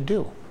wants you to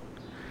do.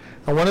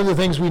 And one of the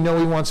things we know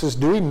he wants us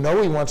to do, we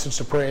know he wants us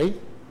to pray.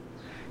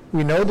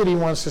 We know that he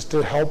wants us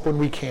to help when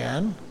we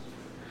can.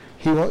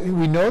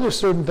 We know there's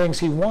certain things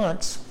he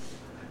wants,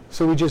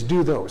 so we just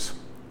do those.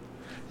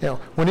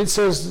 When it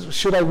says,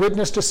 should I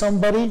witness to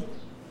somebody?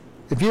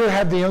 If you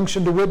have the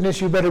unction to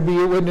witness, you better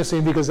be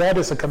witnessing, because that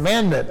is a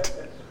commandment.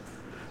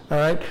 All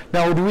right?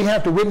 Now, do we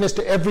have to witness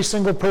to every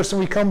single person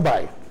we come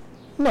by?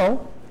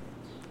 No.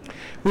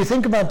 We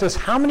think about this.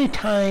 How many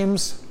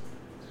times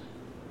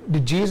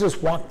did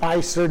Jesus walk by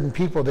certain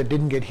people that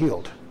didn't get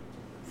healed?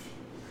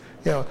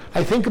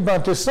 I think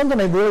about this, something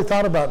I really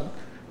thought about.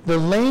 The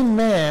lame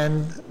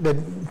man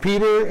that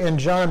Peter and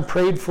John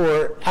prayed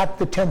for at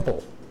the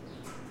temple.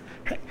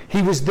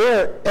 He was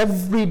there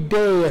every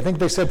day, I think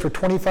they said, for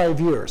 25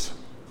 years.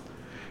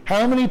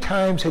 How many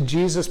times had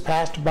Jesus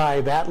passed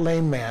by that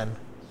lame man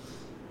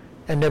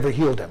and never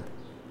healed him?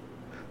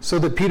 So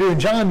that Peter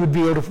and John would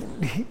be able to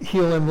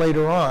heal him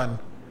later on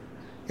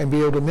and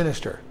be able to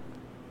minister.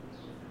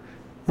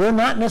 We're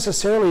not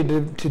necessarily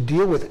to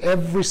deal with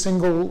every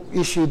single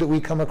issue that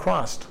we come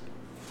across,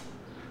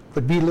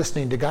 but be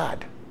listening to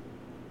God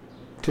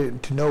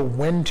to know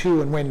when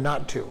to and when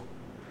not to.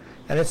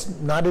 And it's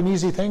not an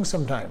easy thing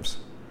sometimes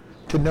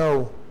to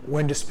know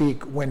when to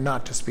speak, when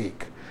not to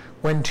speak,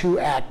 when to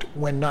act,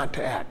 when not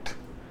to act.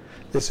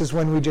 This is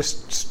when we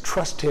just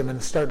trust him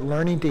and start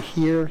learning to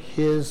hear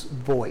his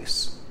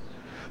voice.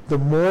 The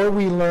more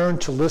we learn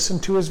to listen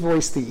to his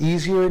voice, the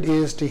easier it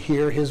is to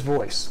hear his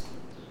voice.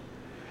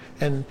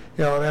 And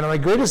and my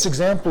greatest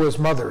example is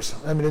mothers.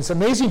 I mean, it's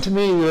amazing to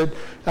me that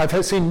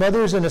I've seen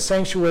mothers in a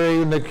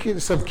sanctuary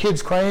and some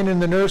kids crying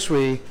in the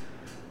nursery,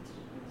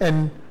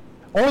 and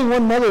only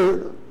one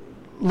mother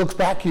looks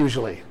back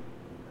usually,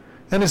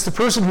 and it's the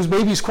person whose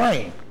baby's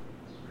crying.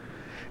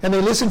 And they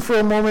listen for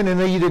a moment, and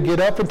they either get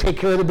up and take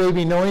care of the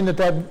baby, knowing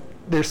that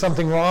there's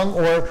something wrong,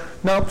 or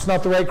nope, it's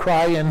not the right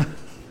cry,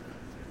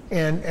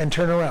 and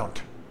turn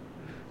around.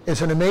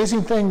 It's an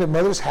amazing thing that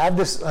mothers have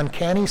this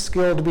uncanny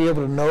skill to be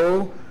able to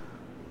know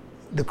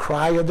the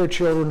cry of their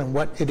children and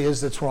what it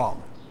is that's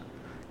wrong.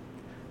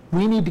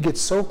 We need to get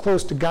so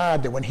close to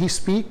God that when he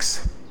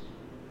speaks,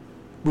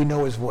 we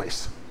know his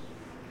voice.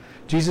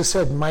 Jesus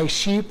said, my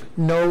sheep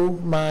know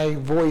my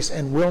voice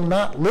and will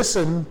not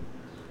listen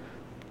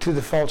to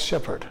the false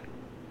shepherd.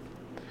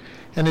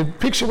 And the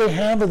picture they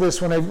have of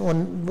this,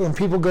 when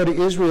people go to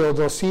Israel,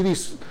 they'll see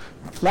these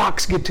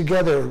flocks get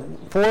together,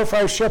 4 or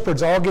 5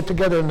 shepherds all get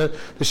together, and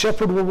the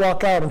shepherd will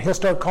walk out and he'll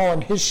start calling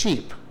his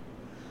sheep.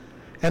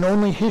 And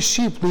only his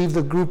sheep leave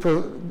the group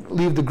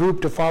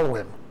to follow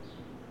him.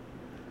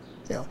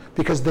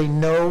 Because they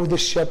know the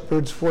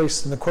shepherd's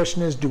voice. And the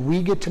question is, do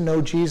we get to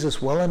know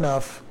Jesus well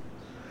enough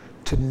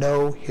to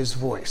know his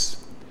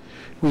voice?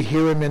 We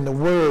hear him in the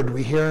word,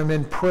 we hear him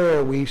in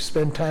prayer, we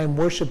spend time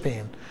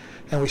worshiping,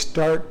 and we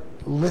start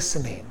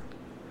listening.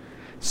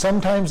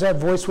 Sometimes that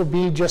voice will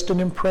be just an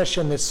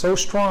impression that's so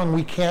strong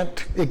we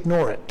can't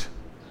ignore it.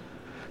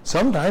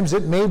 Sometimes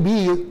it may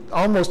be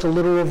almost a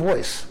literal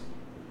voice.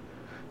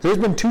 There's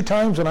been 2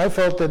 times when I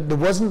felt that it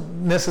wasn't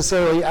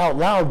necessarily out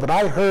loud, but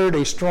I heard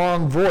a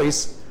strong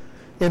voice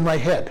in my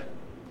head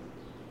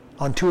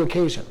on 2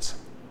 occasions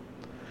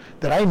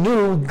that I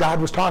knew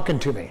God was talking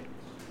to me.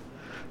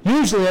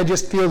 Usually I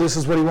just feel this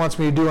is what he wants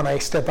me to do and I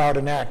step out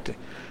and act.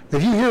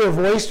 If you hear a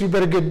voice,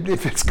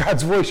 if it's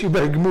God's voice, you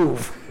better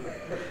move.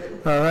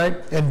 All right?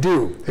 And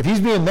do. If he's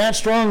being that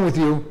strong with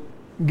you,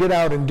 get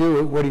out and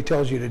do what he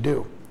tells you to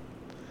do.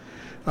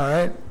 All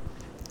right?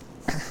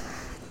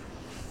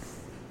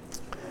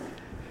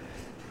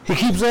 He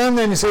keeps on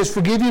and he says,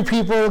 forgive your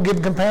people,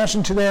 give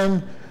compassion to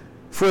them,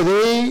 for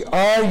they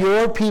are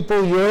your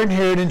people, your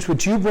inheritance,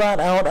 which you brought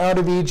out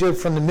of Egypt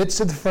from the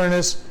midst of the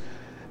furnace,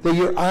 that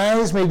your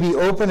eyes may be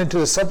open unto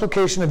the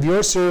supplication of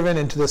your servant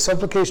and to the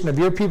supplication of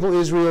your people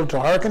Israel, to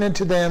hearken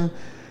unto them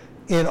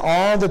in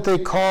all that they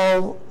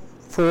call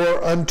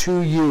for unto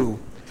you.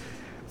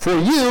 For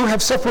you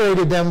have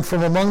separated them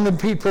from among the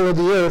people of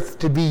the earth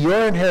to be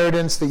your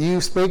inheritance, that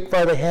you spake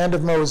by the hand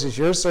of Moses,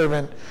 your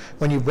servant,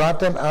 when you brought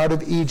them out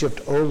of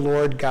Egypt, O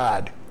Lord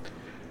God.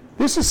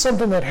 This is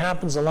something that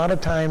happens a lot of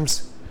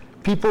times.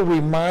 People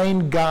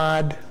remind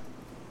God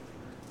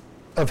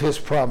of his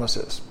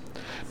promises.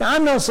 Now,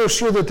 I'm not so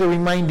sure that they're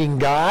reminding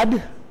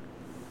God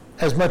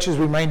as much as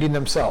reminding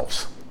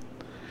themselves.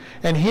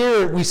 And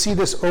here we see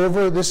this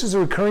this is a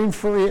recurring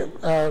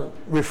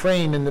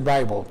refrain in the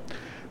Bible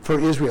for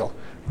Israel.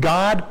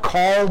 God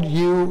called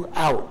you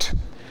out.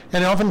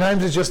 And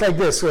oftentimes it's just like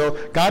this. So,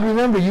 God,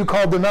 remember, you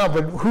called them out,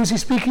 but who's he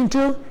speaking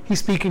to? He's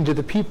speaking to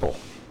the people.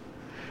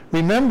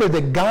 Remember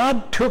that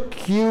God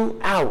took you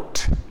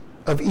out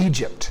of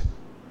Egypt.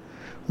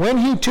 When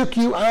he took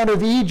you out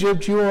of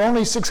Egypt, you were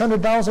only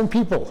 600,000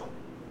 people.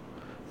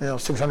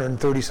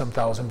 630-some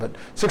thousand, but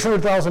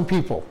 600,000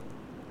 people,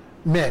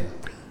 men.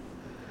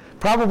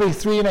 Probably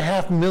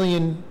 3.5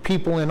 million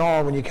people in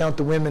all when you count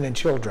the women and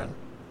children.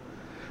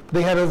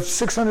 They had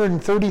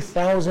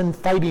 630,000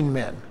 fighting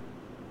men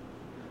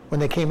when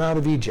they came out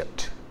of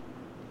Egypt.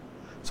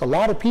 It's a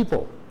lot of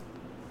people.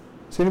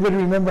 Does anybody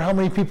remember how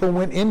many people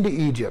went into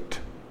Egypt?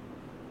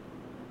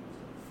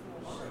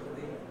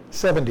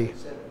 70.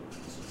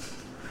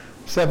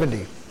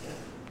 70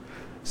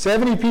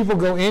 people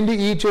go into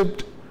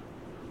Egypt,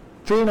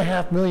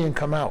 3.5 million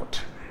come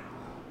out.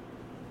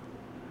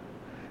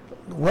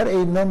 What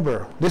a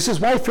number. This is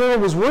why Pharaoh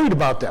was worried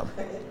about them.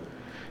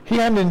 He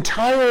had an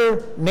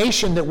entire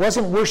nation that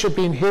wasn't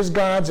worshiping his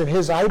gods and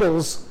his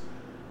idols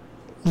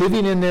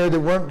living in there that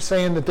weren't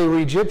saying that they were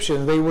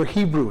Egyptian, they were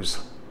Hebrews.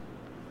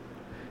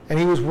 And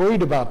he was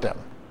worried about them.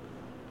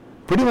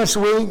 Pretty much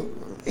the way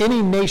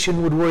any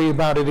nation would worry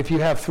about it if you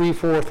have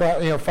 5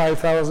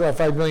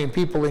 million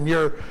people in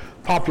your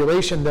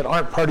population that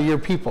aren't part of your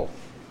people.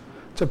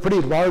 It's a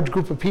pretty large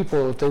group of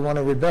people if they want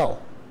to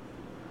rebel.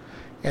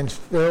 And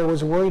Pharaoh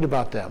was worried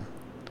about them.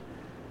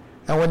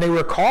 And when they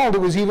were called,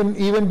 it was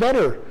even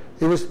better.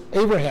 It was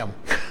Abraham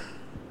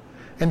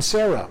and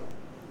Sarah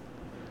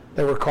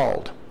that were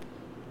called.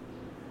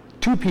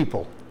 2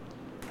 people.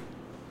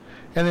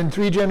 And then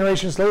 3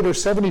 generations later,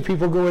 70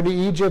 people go into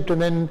Egypt,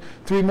 and then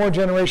 3 more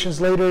generations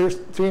later,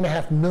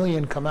 3.5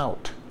 million come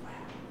out.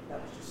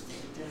 That was just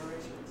 3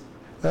 generations.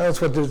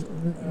 That's what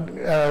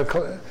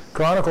the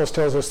Chronicles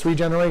tells us, 3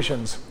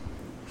 generations.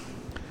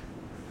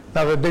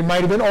 Now, they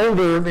might have been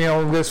older,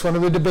 this one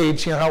of the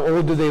debates, how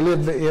old did they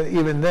live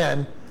even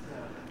then?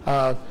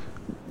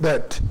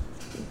 But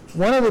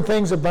one of the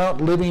things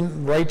about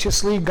living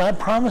righteously, God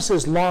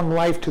promises long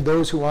life to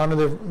those who honor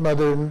their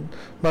mother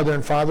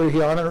and father.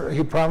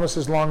 He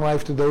promises long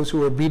life to those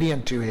who are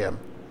obedient to him.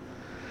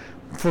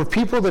 For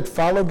people that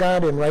follow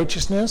God in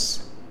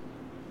righteousness,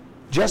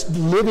 just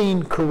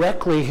living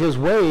correctly his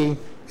way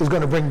is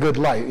going to bring good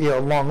life,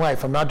 long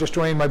life. I'm not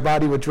destroying my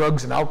body with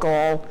drugs and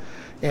alcohol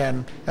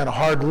and a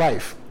hard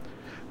life.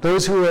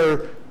 Those who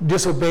are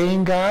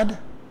disobeying God,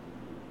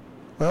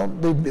 well,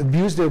 they've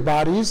abused their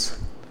bodies.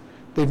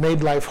 They've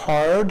made life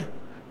hard.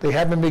 They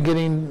haven't been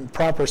getting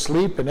proper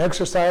sleep and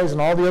exercise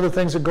and all the other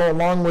things that go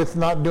along with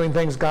not doing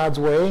things God's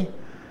way.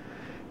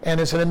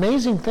 And it's an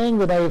amazing thing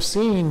that I have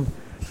seen.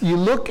 You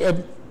look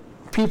at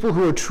people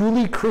who are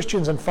truly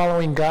Christians and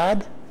following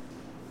God,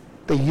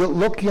 they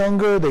look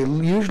younger, they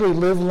usually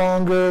live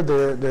longer,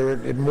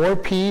 they're in more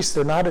peace,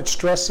 they're not at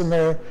stress in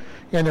their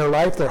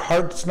life, their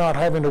heart's not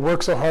having to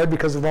work so hard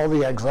because of all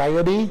the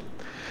anxiety,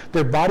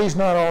 their body's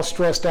not all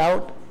stressed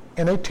out,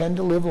 and they tend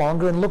to live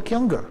longer and look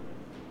younger.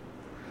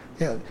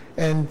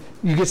 And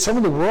you get some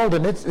of the world,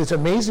 and it's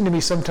amazing to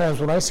me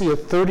sometimes when I see a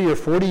 30 or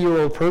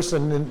 40-year-old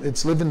person and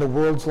it's living the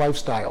world's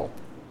lifestyle.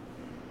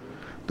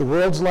 The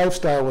world's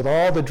lifestyle with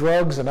all the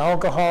drugs and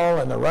alcohol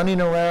and the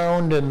running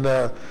around and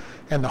the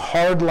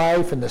hard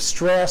life and the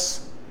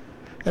stress.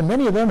 And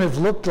many of them have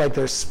looked like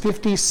they're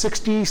 50,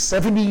 60,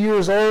 70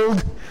 years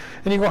old.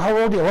 And you go, how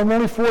old are you? Oh, I'm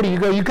only 40. You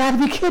go, you got to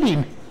be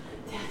kidding.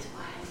 That's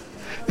why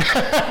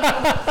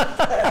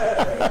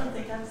I don't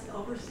think I'm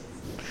over 60.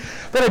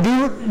 But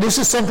this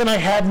is something I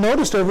have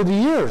noticed over the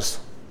years.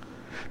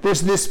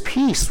 There's this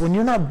peace. When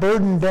you're not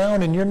burdened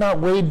down and you're not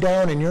weighed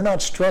down and you're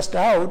not stressed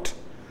out,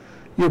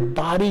 your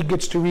body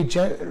gets to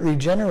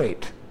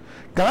regenerate.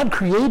 God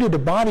created a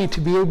body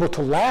to be able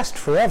to last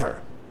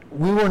forever.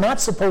 We were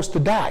not supposed to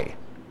die.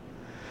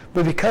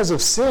 But because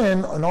of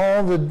sin and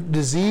all the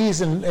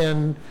disease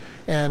and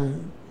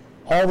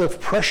all the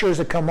pressures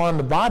that come on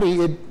the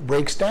body, it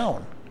breaks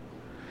down.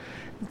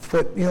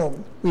 But,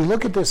 we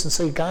look at this and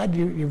say, God,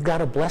 you've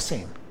got a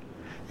blessing.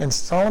 And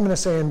Solomon is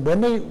saying,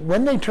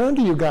 when they turn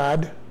to you,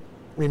 God,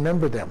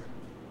 remember them.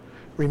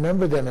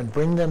 Remember them and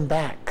bring them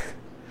back,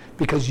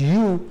 because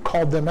you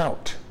called them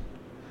out.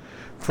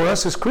 For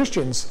us as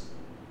Christians,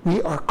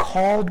 we are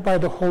called by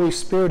the Holy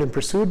Spirit and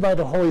pursued by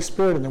the Holy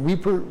Spirit, and then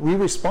we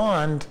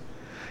respond,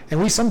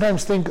 and we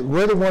sometimes think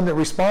we're the one that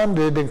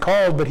responded and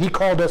called, but he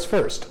called us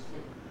first.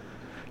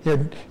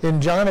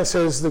 In John it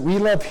says that we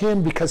love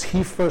him because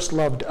he first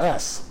loved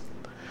us.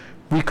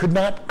 We could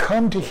not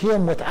come to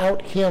him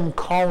without him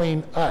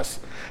calling us.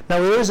 Now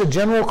there is a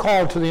general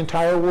call to the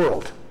entire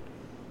world.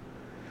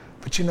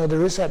 But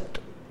there is that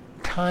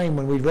time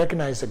when we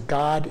recognize that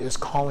God is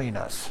calling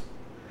us,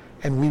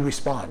 and we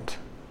respond.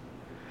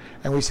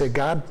 And we say,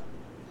 God,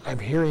 I'm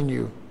hearing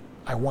you.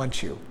 I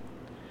want you.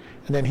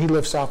 And then he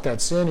lifts off that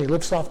sin. He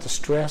lifts off the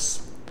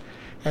stress.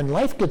 And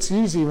life gets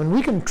easy when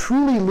we can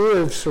truly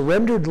live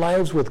surrendered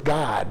lives with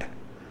God.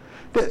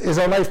 Is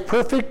our life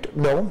perfect?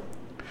 No.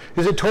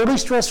 Is it totally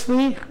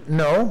stress-free?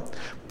 No.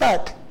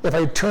 But if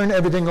I turn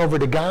everything over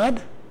to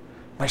God,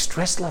 my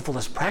stress level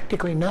is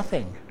practically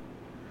nothing.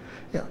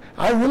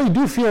 I really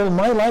do feel in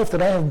my life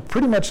that I have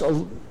pretty much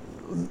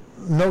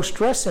no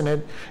stress in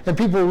it. And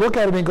people look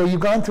at it and go, you've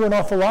gone through an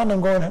awful lot. And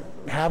I'm going,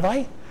 have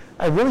I?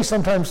 I really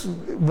sometimes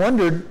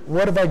wondered,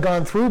 what have I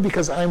gone through?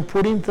 Because I'm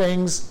putting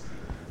things,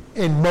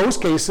 in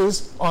most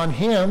cases, on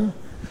him,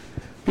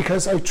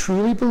 because I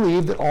truly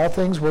believe that all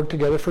things work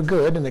together for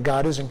good and that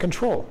God is in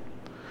control.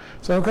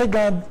 So, okay,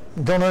 God,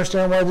 don't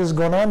understand why this is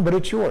going on, but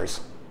it's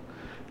yours.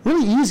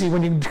 Really easy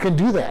when you can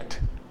do that.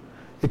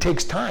 It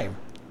takes time.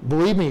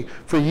 Believe me,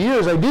 for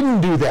years I didn't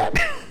do that.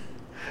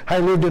 I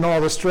lived in all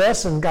the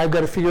stress, and I've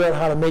got to figure out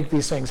how to make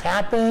these things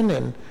happen,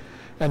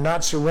 and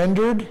not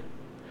surrendered,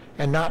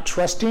 and not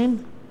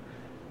trusting.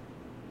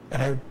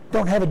 And I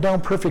don't have it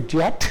down perfect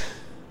yet.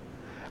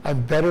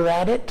 I'm better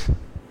at it.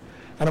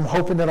 And I'm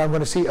hoping that I'm going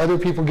to see other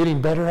people getting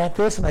better at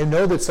this. And I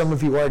know that some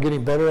of you are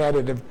getting better at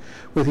it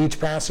with each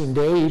passing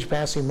day, each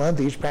passing month,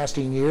 each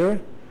passing year,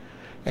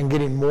 and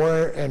getting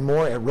more and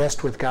more at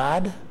rest with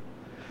God.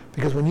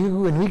 Because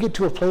when we get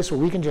to a place where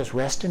we can just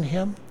rest in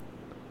him,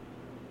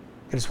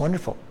 it's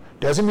wonderful.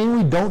 Doesn't mean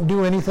we don't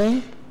do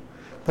anything,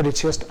 but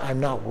it's just I'm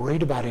not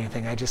worried about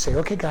anything. I just say,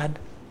 okay, God,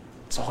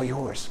 it's all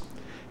yours.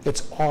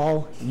 It's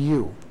all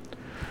you.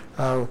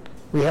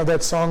 We have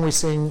that song we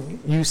sing,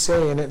 You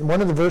Say, and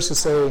one of the verses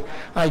say,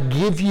 I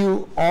give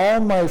you all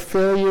my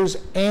failures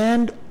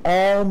and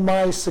all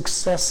my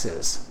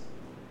successes.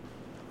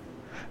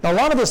 Now, a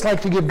lot of us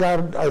like to give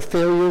God our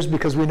failures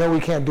because we know we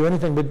can't do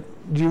anything, but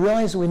do you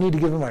realize that we need to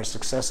give him our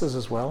successes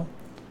as well?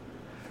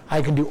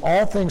 I can do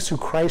all things through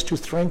Christ who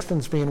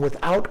strengthens me, and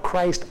without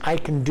Christ I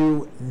can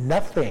do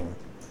nothing.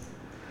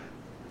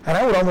 And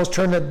I would almost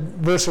turn that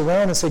verse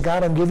around and say,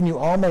 God, I'm giving you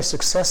all my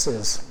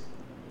successes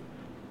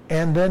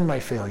and then my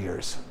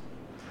failures.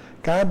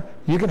 God,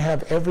 you can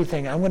have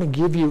everything. I'm going to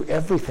give you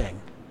everything.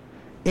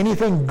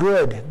 Anything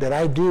good that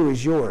I do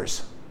is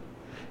yours.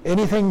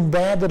 Anything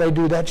bad that I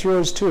do, that's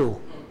yours too.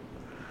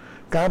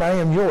 God, I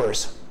am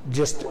yours.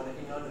 Just we want to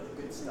hang on to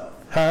the good stuff.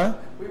 Huh?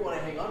 We want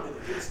to hang on to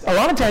the good stuff. A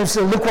lot of times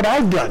say, look what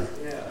I've done.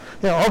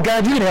 Yeah. Oh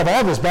God, you can have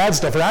all this bad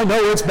stuff, and I know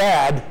it's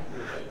bad,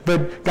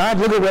 but God,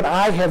 look at what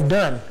I have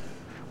done.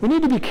 We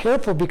need to be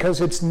careful because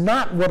it's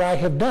not what I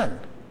have done.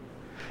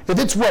 If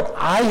it's what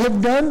I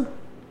have done,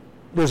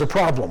 there's a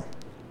problem.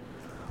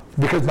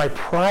 Because my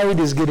pride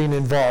is getting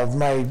involved.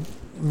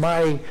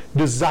 My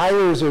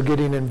desires are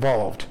getting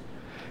involved.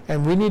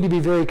 And we need to be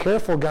very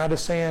careful. God is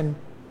saying,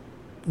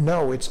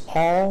 no, it's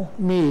all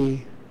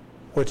me,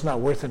 or it's not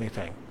worth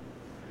anything.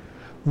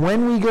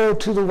 When we go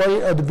to the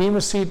way of the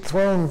Bema Seat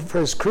throne for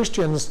as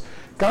Christians,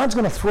 God's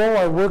going to throw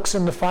our works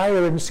in the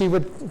fire and see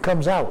what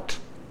comes out.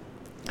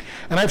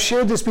 And I've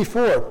shared this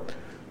before.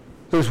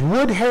 There's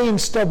wood, hay, and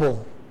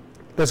stubble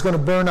that's going to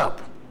burn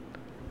up.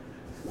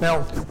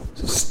 Now,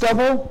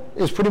 stubble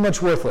is pretty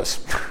much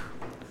worthless.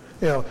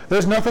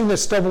 There's nothing that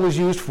stubble is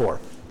used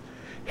for.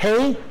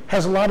 Hay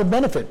has a lot of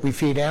benefit. We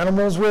feed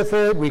animals with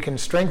it. We can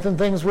strengthen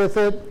things with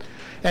it.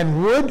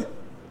 And wood,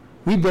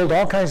 we build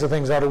all kinds of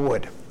things out of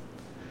wood.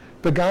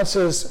 But God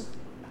says,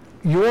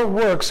 your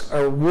works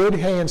are wood,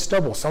 hay, and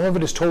stubble. Some of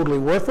it is totally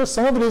worthless.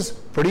 Some of it is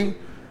pretty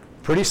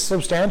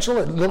substantial.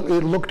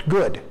 It looked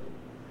good.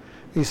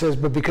 He says,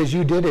 but because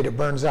you did it, it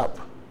burns up.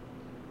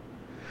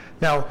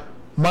 Now,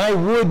 my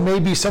wood may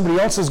be somebody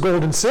else's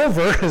gold and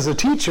silver as a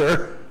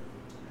teacher,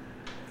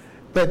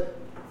 but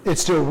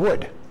it's still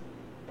wood.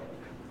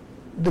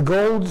 The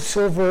gold,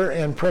 silver,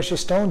 and precious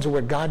stones are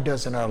what God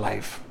does in our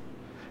life.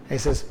 And he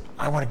says,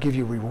 I want to give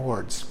you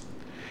rewards.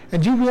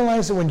 And do you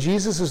realize that when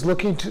Jesus is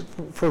looking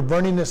for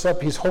burning this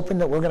up, he's hoping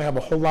that we're going to have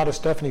a whole lot of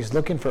stuff, and he's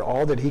looking for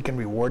all that he can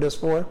reward us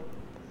for?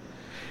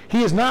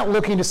 He is not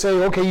looking to say,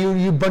 okay,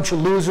 you bunch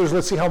of losers,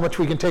 let's see how much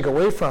we can take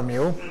away from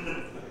you.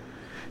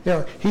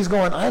 He's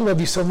going, I love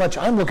you so much,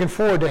 I'm looking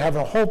forward to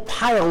having a whole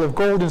pile of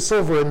gold and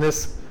silver in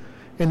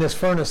this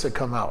furnace that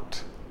come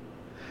out.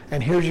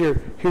 And here's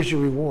your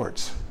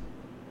rewards.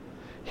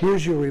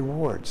 Here's your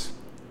rewards,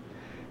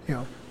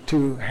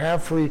 to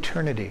have for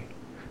eternity.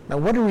 Now,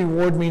 what a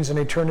reward means in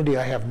eternity,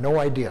 I have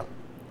no idea.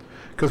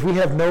 Because we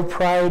have no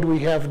pride, we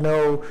have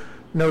no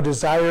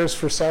desires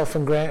for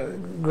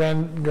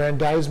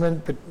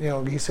self-aggrandizement, but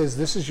he says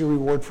this is your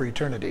reward for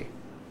eternity.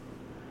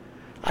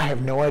 I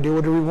have no idea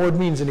what a reward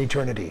means in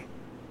eternity.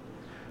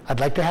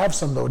 I'd like to have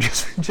some though,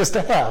 just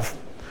to have.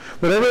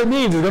 Whatever it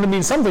means, it's going to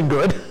mean something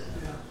good.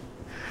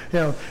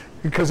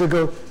 Because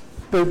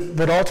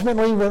but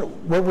ultimately,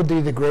 what would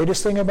be the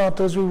greatest thing about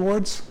those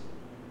rewards?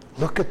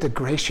 Look at the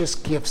gracious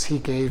gifts he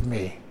gave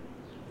me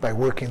by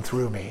working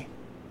through me.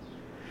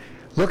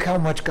 Look how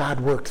much God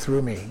worked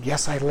through me.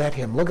 Yes, I let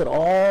him. Look at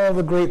all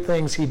the great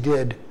things he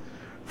did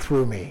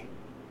through me.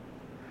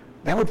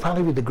 That would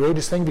probably be the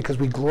greatest thing because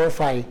we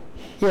glorify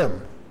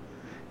him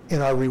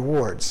in our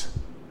rewards.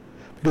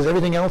 Because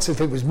everything else, if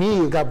it was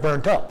me, it got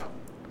burnt up.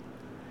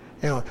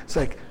 It's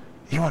like,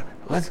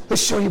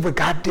 let's show you what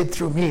God did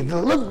through me.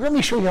 Let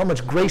me show you how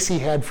much grace he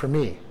had for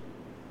me.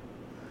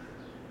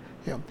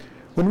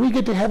 When we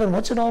get to heaven,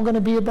 what's it all going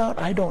to be about?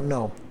 I don't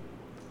know.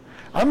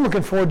 I'm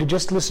looking forward to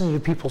just listening to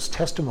people's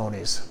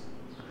testimonies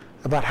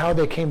about how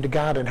they came to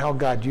God and how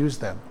God used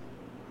them.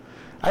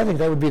 I think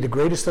that would be the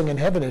greatest thing in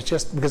heaven, is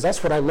just because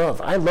that's what I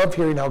love. I love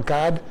hearing how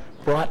God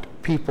brought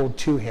people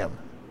to him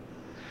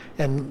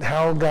and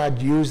how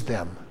God used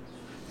them.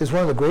 Is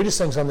one of the greatest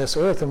things on this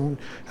earth, and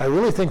I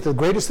really think the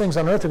greatest things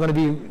on earth are going to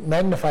be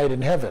magnified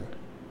in heaven.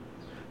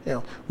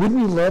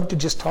 Wouldn't we love to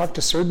just talk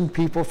to certain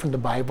people from the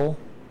Bible?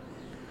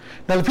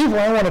 Now, the people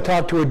I want to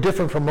talk to are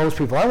different from most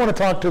people. I want to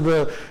talk to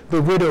the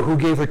widow who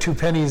gave her 2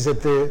 pennies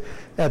at the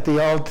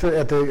altar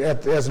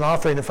as an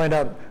offering and find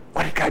out,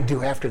 what did God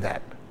do after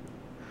that?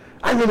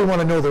 I really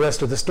want to know the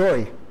rest of the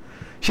story.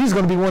 She's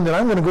going to be one that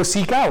I'm going to go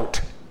seek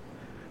out.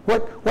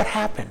 What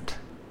happened?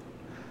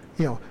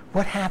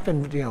 What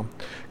happened?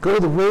 Go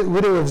to the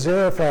widow of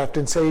Zarephath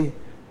and say,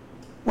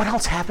 what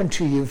else happened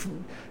to you?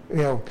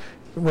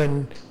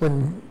 When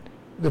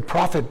the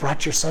prophet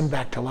brought your son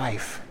back to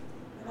life.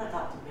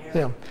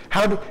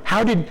 How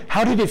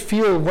did it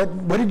feel?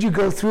 What did you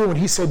go through when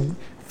he said,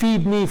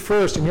 "Feed me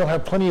first, and you'll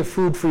have plenty of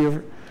food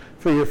for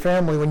your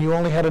family," when you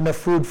only had enough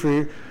food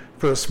for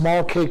a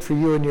small cake for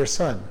you and your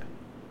son?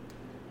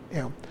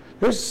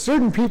 There's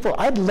certain people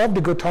I'd love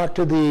to go talk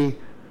to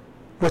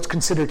what's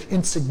considered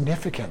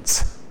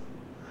insignificance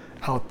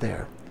out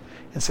there,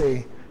 and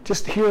say,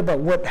 just hear about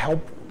what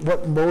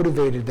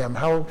motivated them,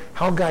 how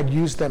God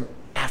used them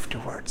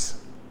afterwards.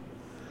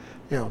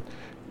 To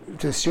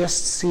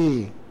just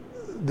see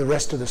the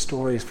rest of the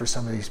stories for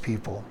some of these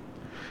people.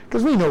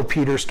 Because we know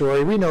Peter's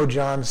story, we know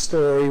John's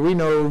story, we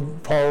know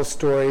Paul's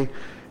story.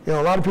 A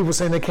lot of people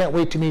saying they can't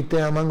wait to meet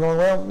them. I'm going,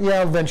 well,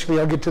 yeah, eventually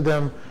I'll get to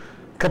them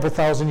a couple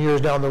thousand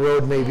years down the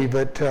road maybe,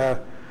 but I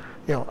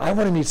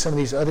want to meet some of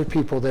these other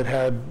people that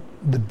had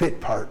the bit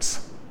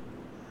parts,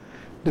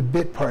 the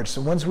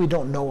ones we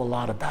don't know a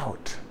lot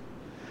about,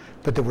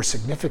 but that were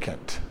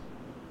significant,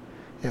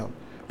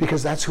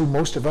 because that's who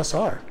most of us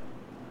are.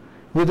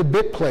 We're the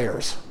bit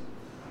players.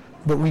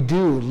 But we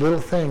do little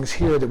things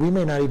here that we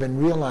may not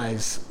even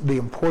realize the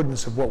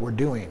importance of what we're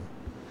doing.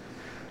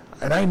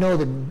 And I know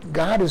that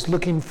God is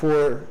looking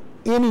for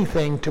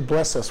anything to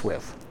bless us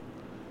with.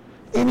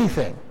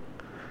 Anything.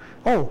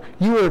 Oh,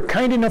 you were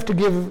kind enough to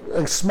give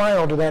a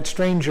smile to that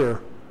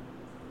stranger.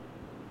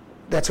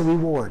 That's a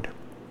reward.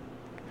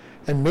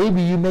 And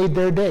maybe you made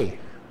their day.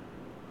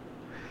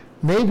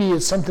 Maybe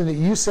it's something that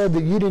you said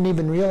that you didn't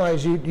even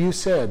realize you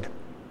said.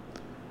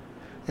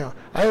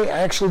 I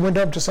actually went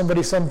up to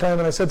somebody sometime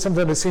and I said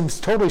something that seems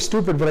totally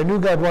stupid, but I knew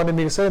God wanted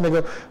me to say it, and they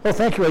go, "Oh,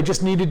 thank you, I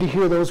just needed to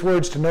hear those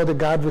words to know that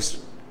God was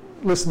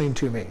listening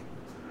to me."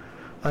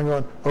 I'm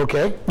going,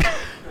 okay.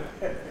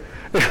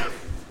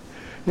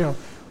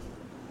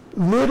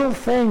 Little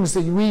things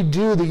that we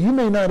do that you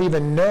may not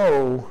even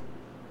know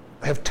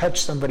have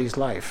touched somebody's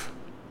life.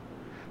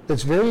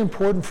 That's very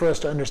important for us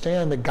to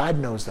understand that God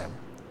knows them.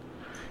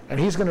 And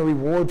he's going to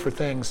reward for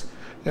things.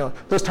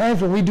 Those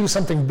times when we do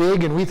something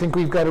big and we think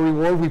we've got a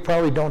reward, we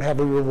probably don't have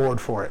a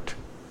reward for it.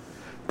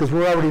 Because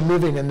we're already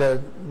living in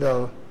the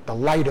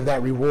light of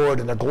that reward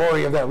and the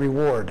glory of that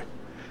reward.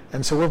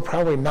 And so we're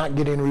probably not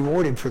getting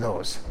rewarded for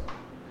those.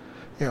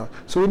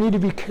 So we need to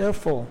be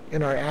careful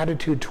in our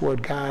attitude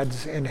toward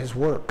God's and his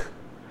work.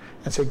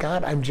 And say,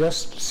 God, I'm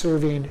just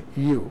serving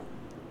you.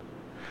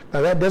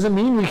 Now that doesn't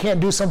mean we can't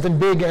do something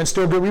big and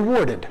still get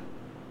rewarded.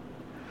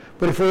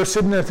 But if we're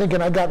sitting there thinking,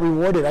 I got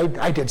rewarded,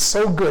 I did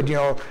so good,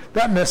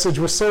 that message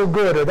was so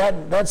good, or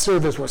that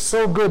service was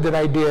so good that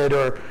I did,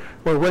 or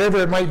whatever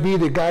it might be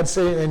that God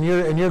said,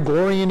 and you're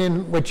glorying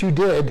in what you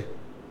did,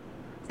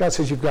 God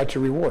says you've got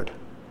your reward.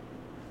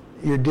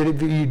 You did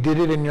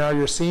it, and now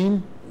you're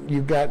seen,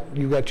 you've got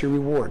your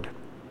reward.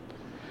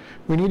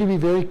 We need to be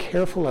very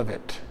careful of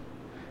it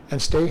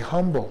and stay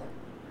humble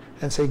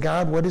and say,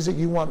 God, what is it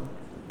you want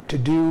to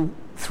do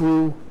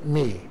through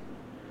me?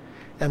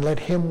 And let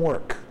him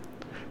work.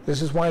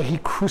 This is why he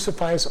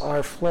crucifies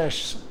our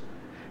flesh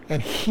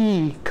and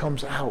he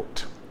comes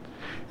out.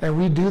 And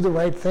we do the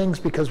right things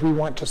because we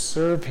want to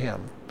serve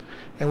him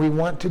and we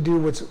want to do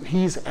what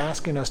he's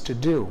asking us to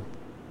do.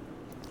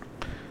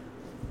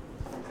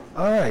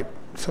 All right,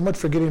 so much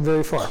for getting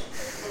very far.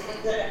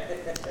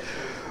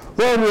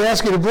 Lord, we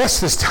ask you to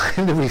bless this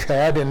time that we've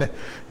had and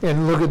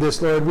look at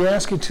this, Lord. We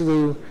ask you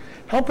to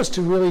help us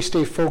to really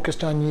stay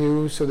focused on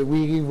you so that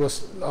we will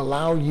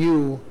allow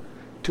you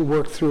to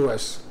work through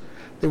us,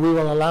 that we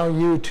will allow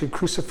you to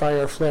crucify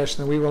our flesh,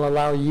 and that we will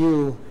allow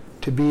you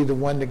to be the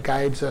one that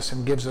guides us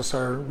and gives us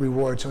our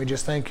rewards. And we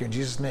just thank you in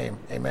Jesus' name.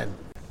 Amen.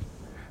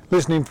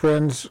 Listening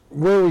friends,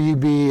 where will you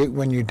be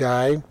when you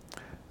die?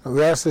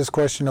 We ask this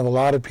question of a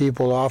lot of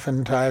people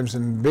oftentimes,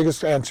 and the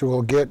biggest answer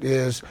we'll get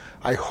is,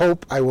 I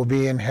hope I will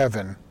be in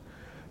heaven.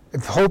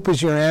 If hope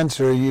is your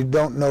answer, you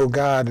don't know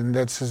God, and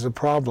that's a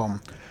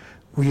problem.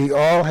 We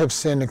all have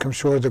sinned and come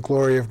short of the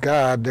glory of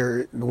God.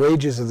 The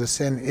wages of the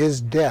sin is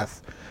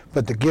death,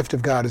 but the gift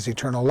of God is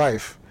eternal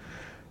life.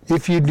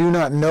 If you do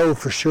not know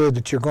for sure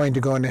that you're going to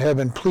go into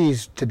heaven,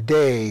 please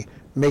today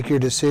make your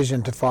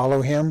decision to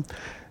follow him.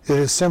 It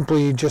is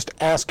simply just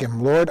ask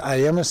him, Lord, I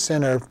am a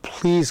sinner.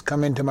 Please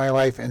come into my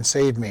life and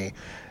save me,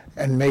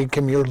 and make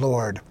him your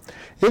Lord.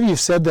 If you've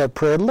said that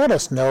prayer, let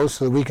us know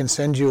so that we can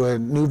send you a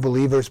new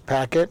believers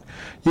packet.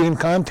 You can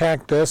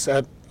contact us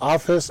at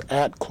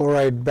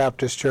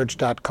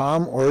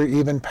office@chloridebaptistchurch.com or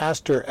even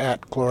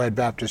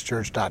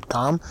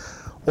pastor@chloridebaptistchurch.com.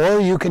 Or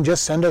you can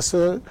just send us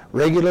a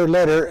regular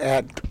letter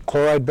at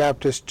Chloride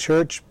Baptist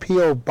Church,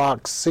 P.O.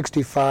 Box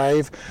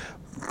 65,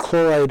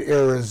 Chloride,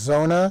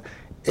 Arizona,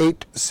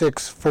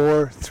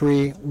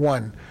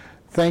 86431.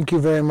 Thank you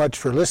very much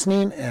for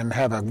listening, and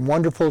have a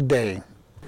wonderful day.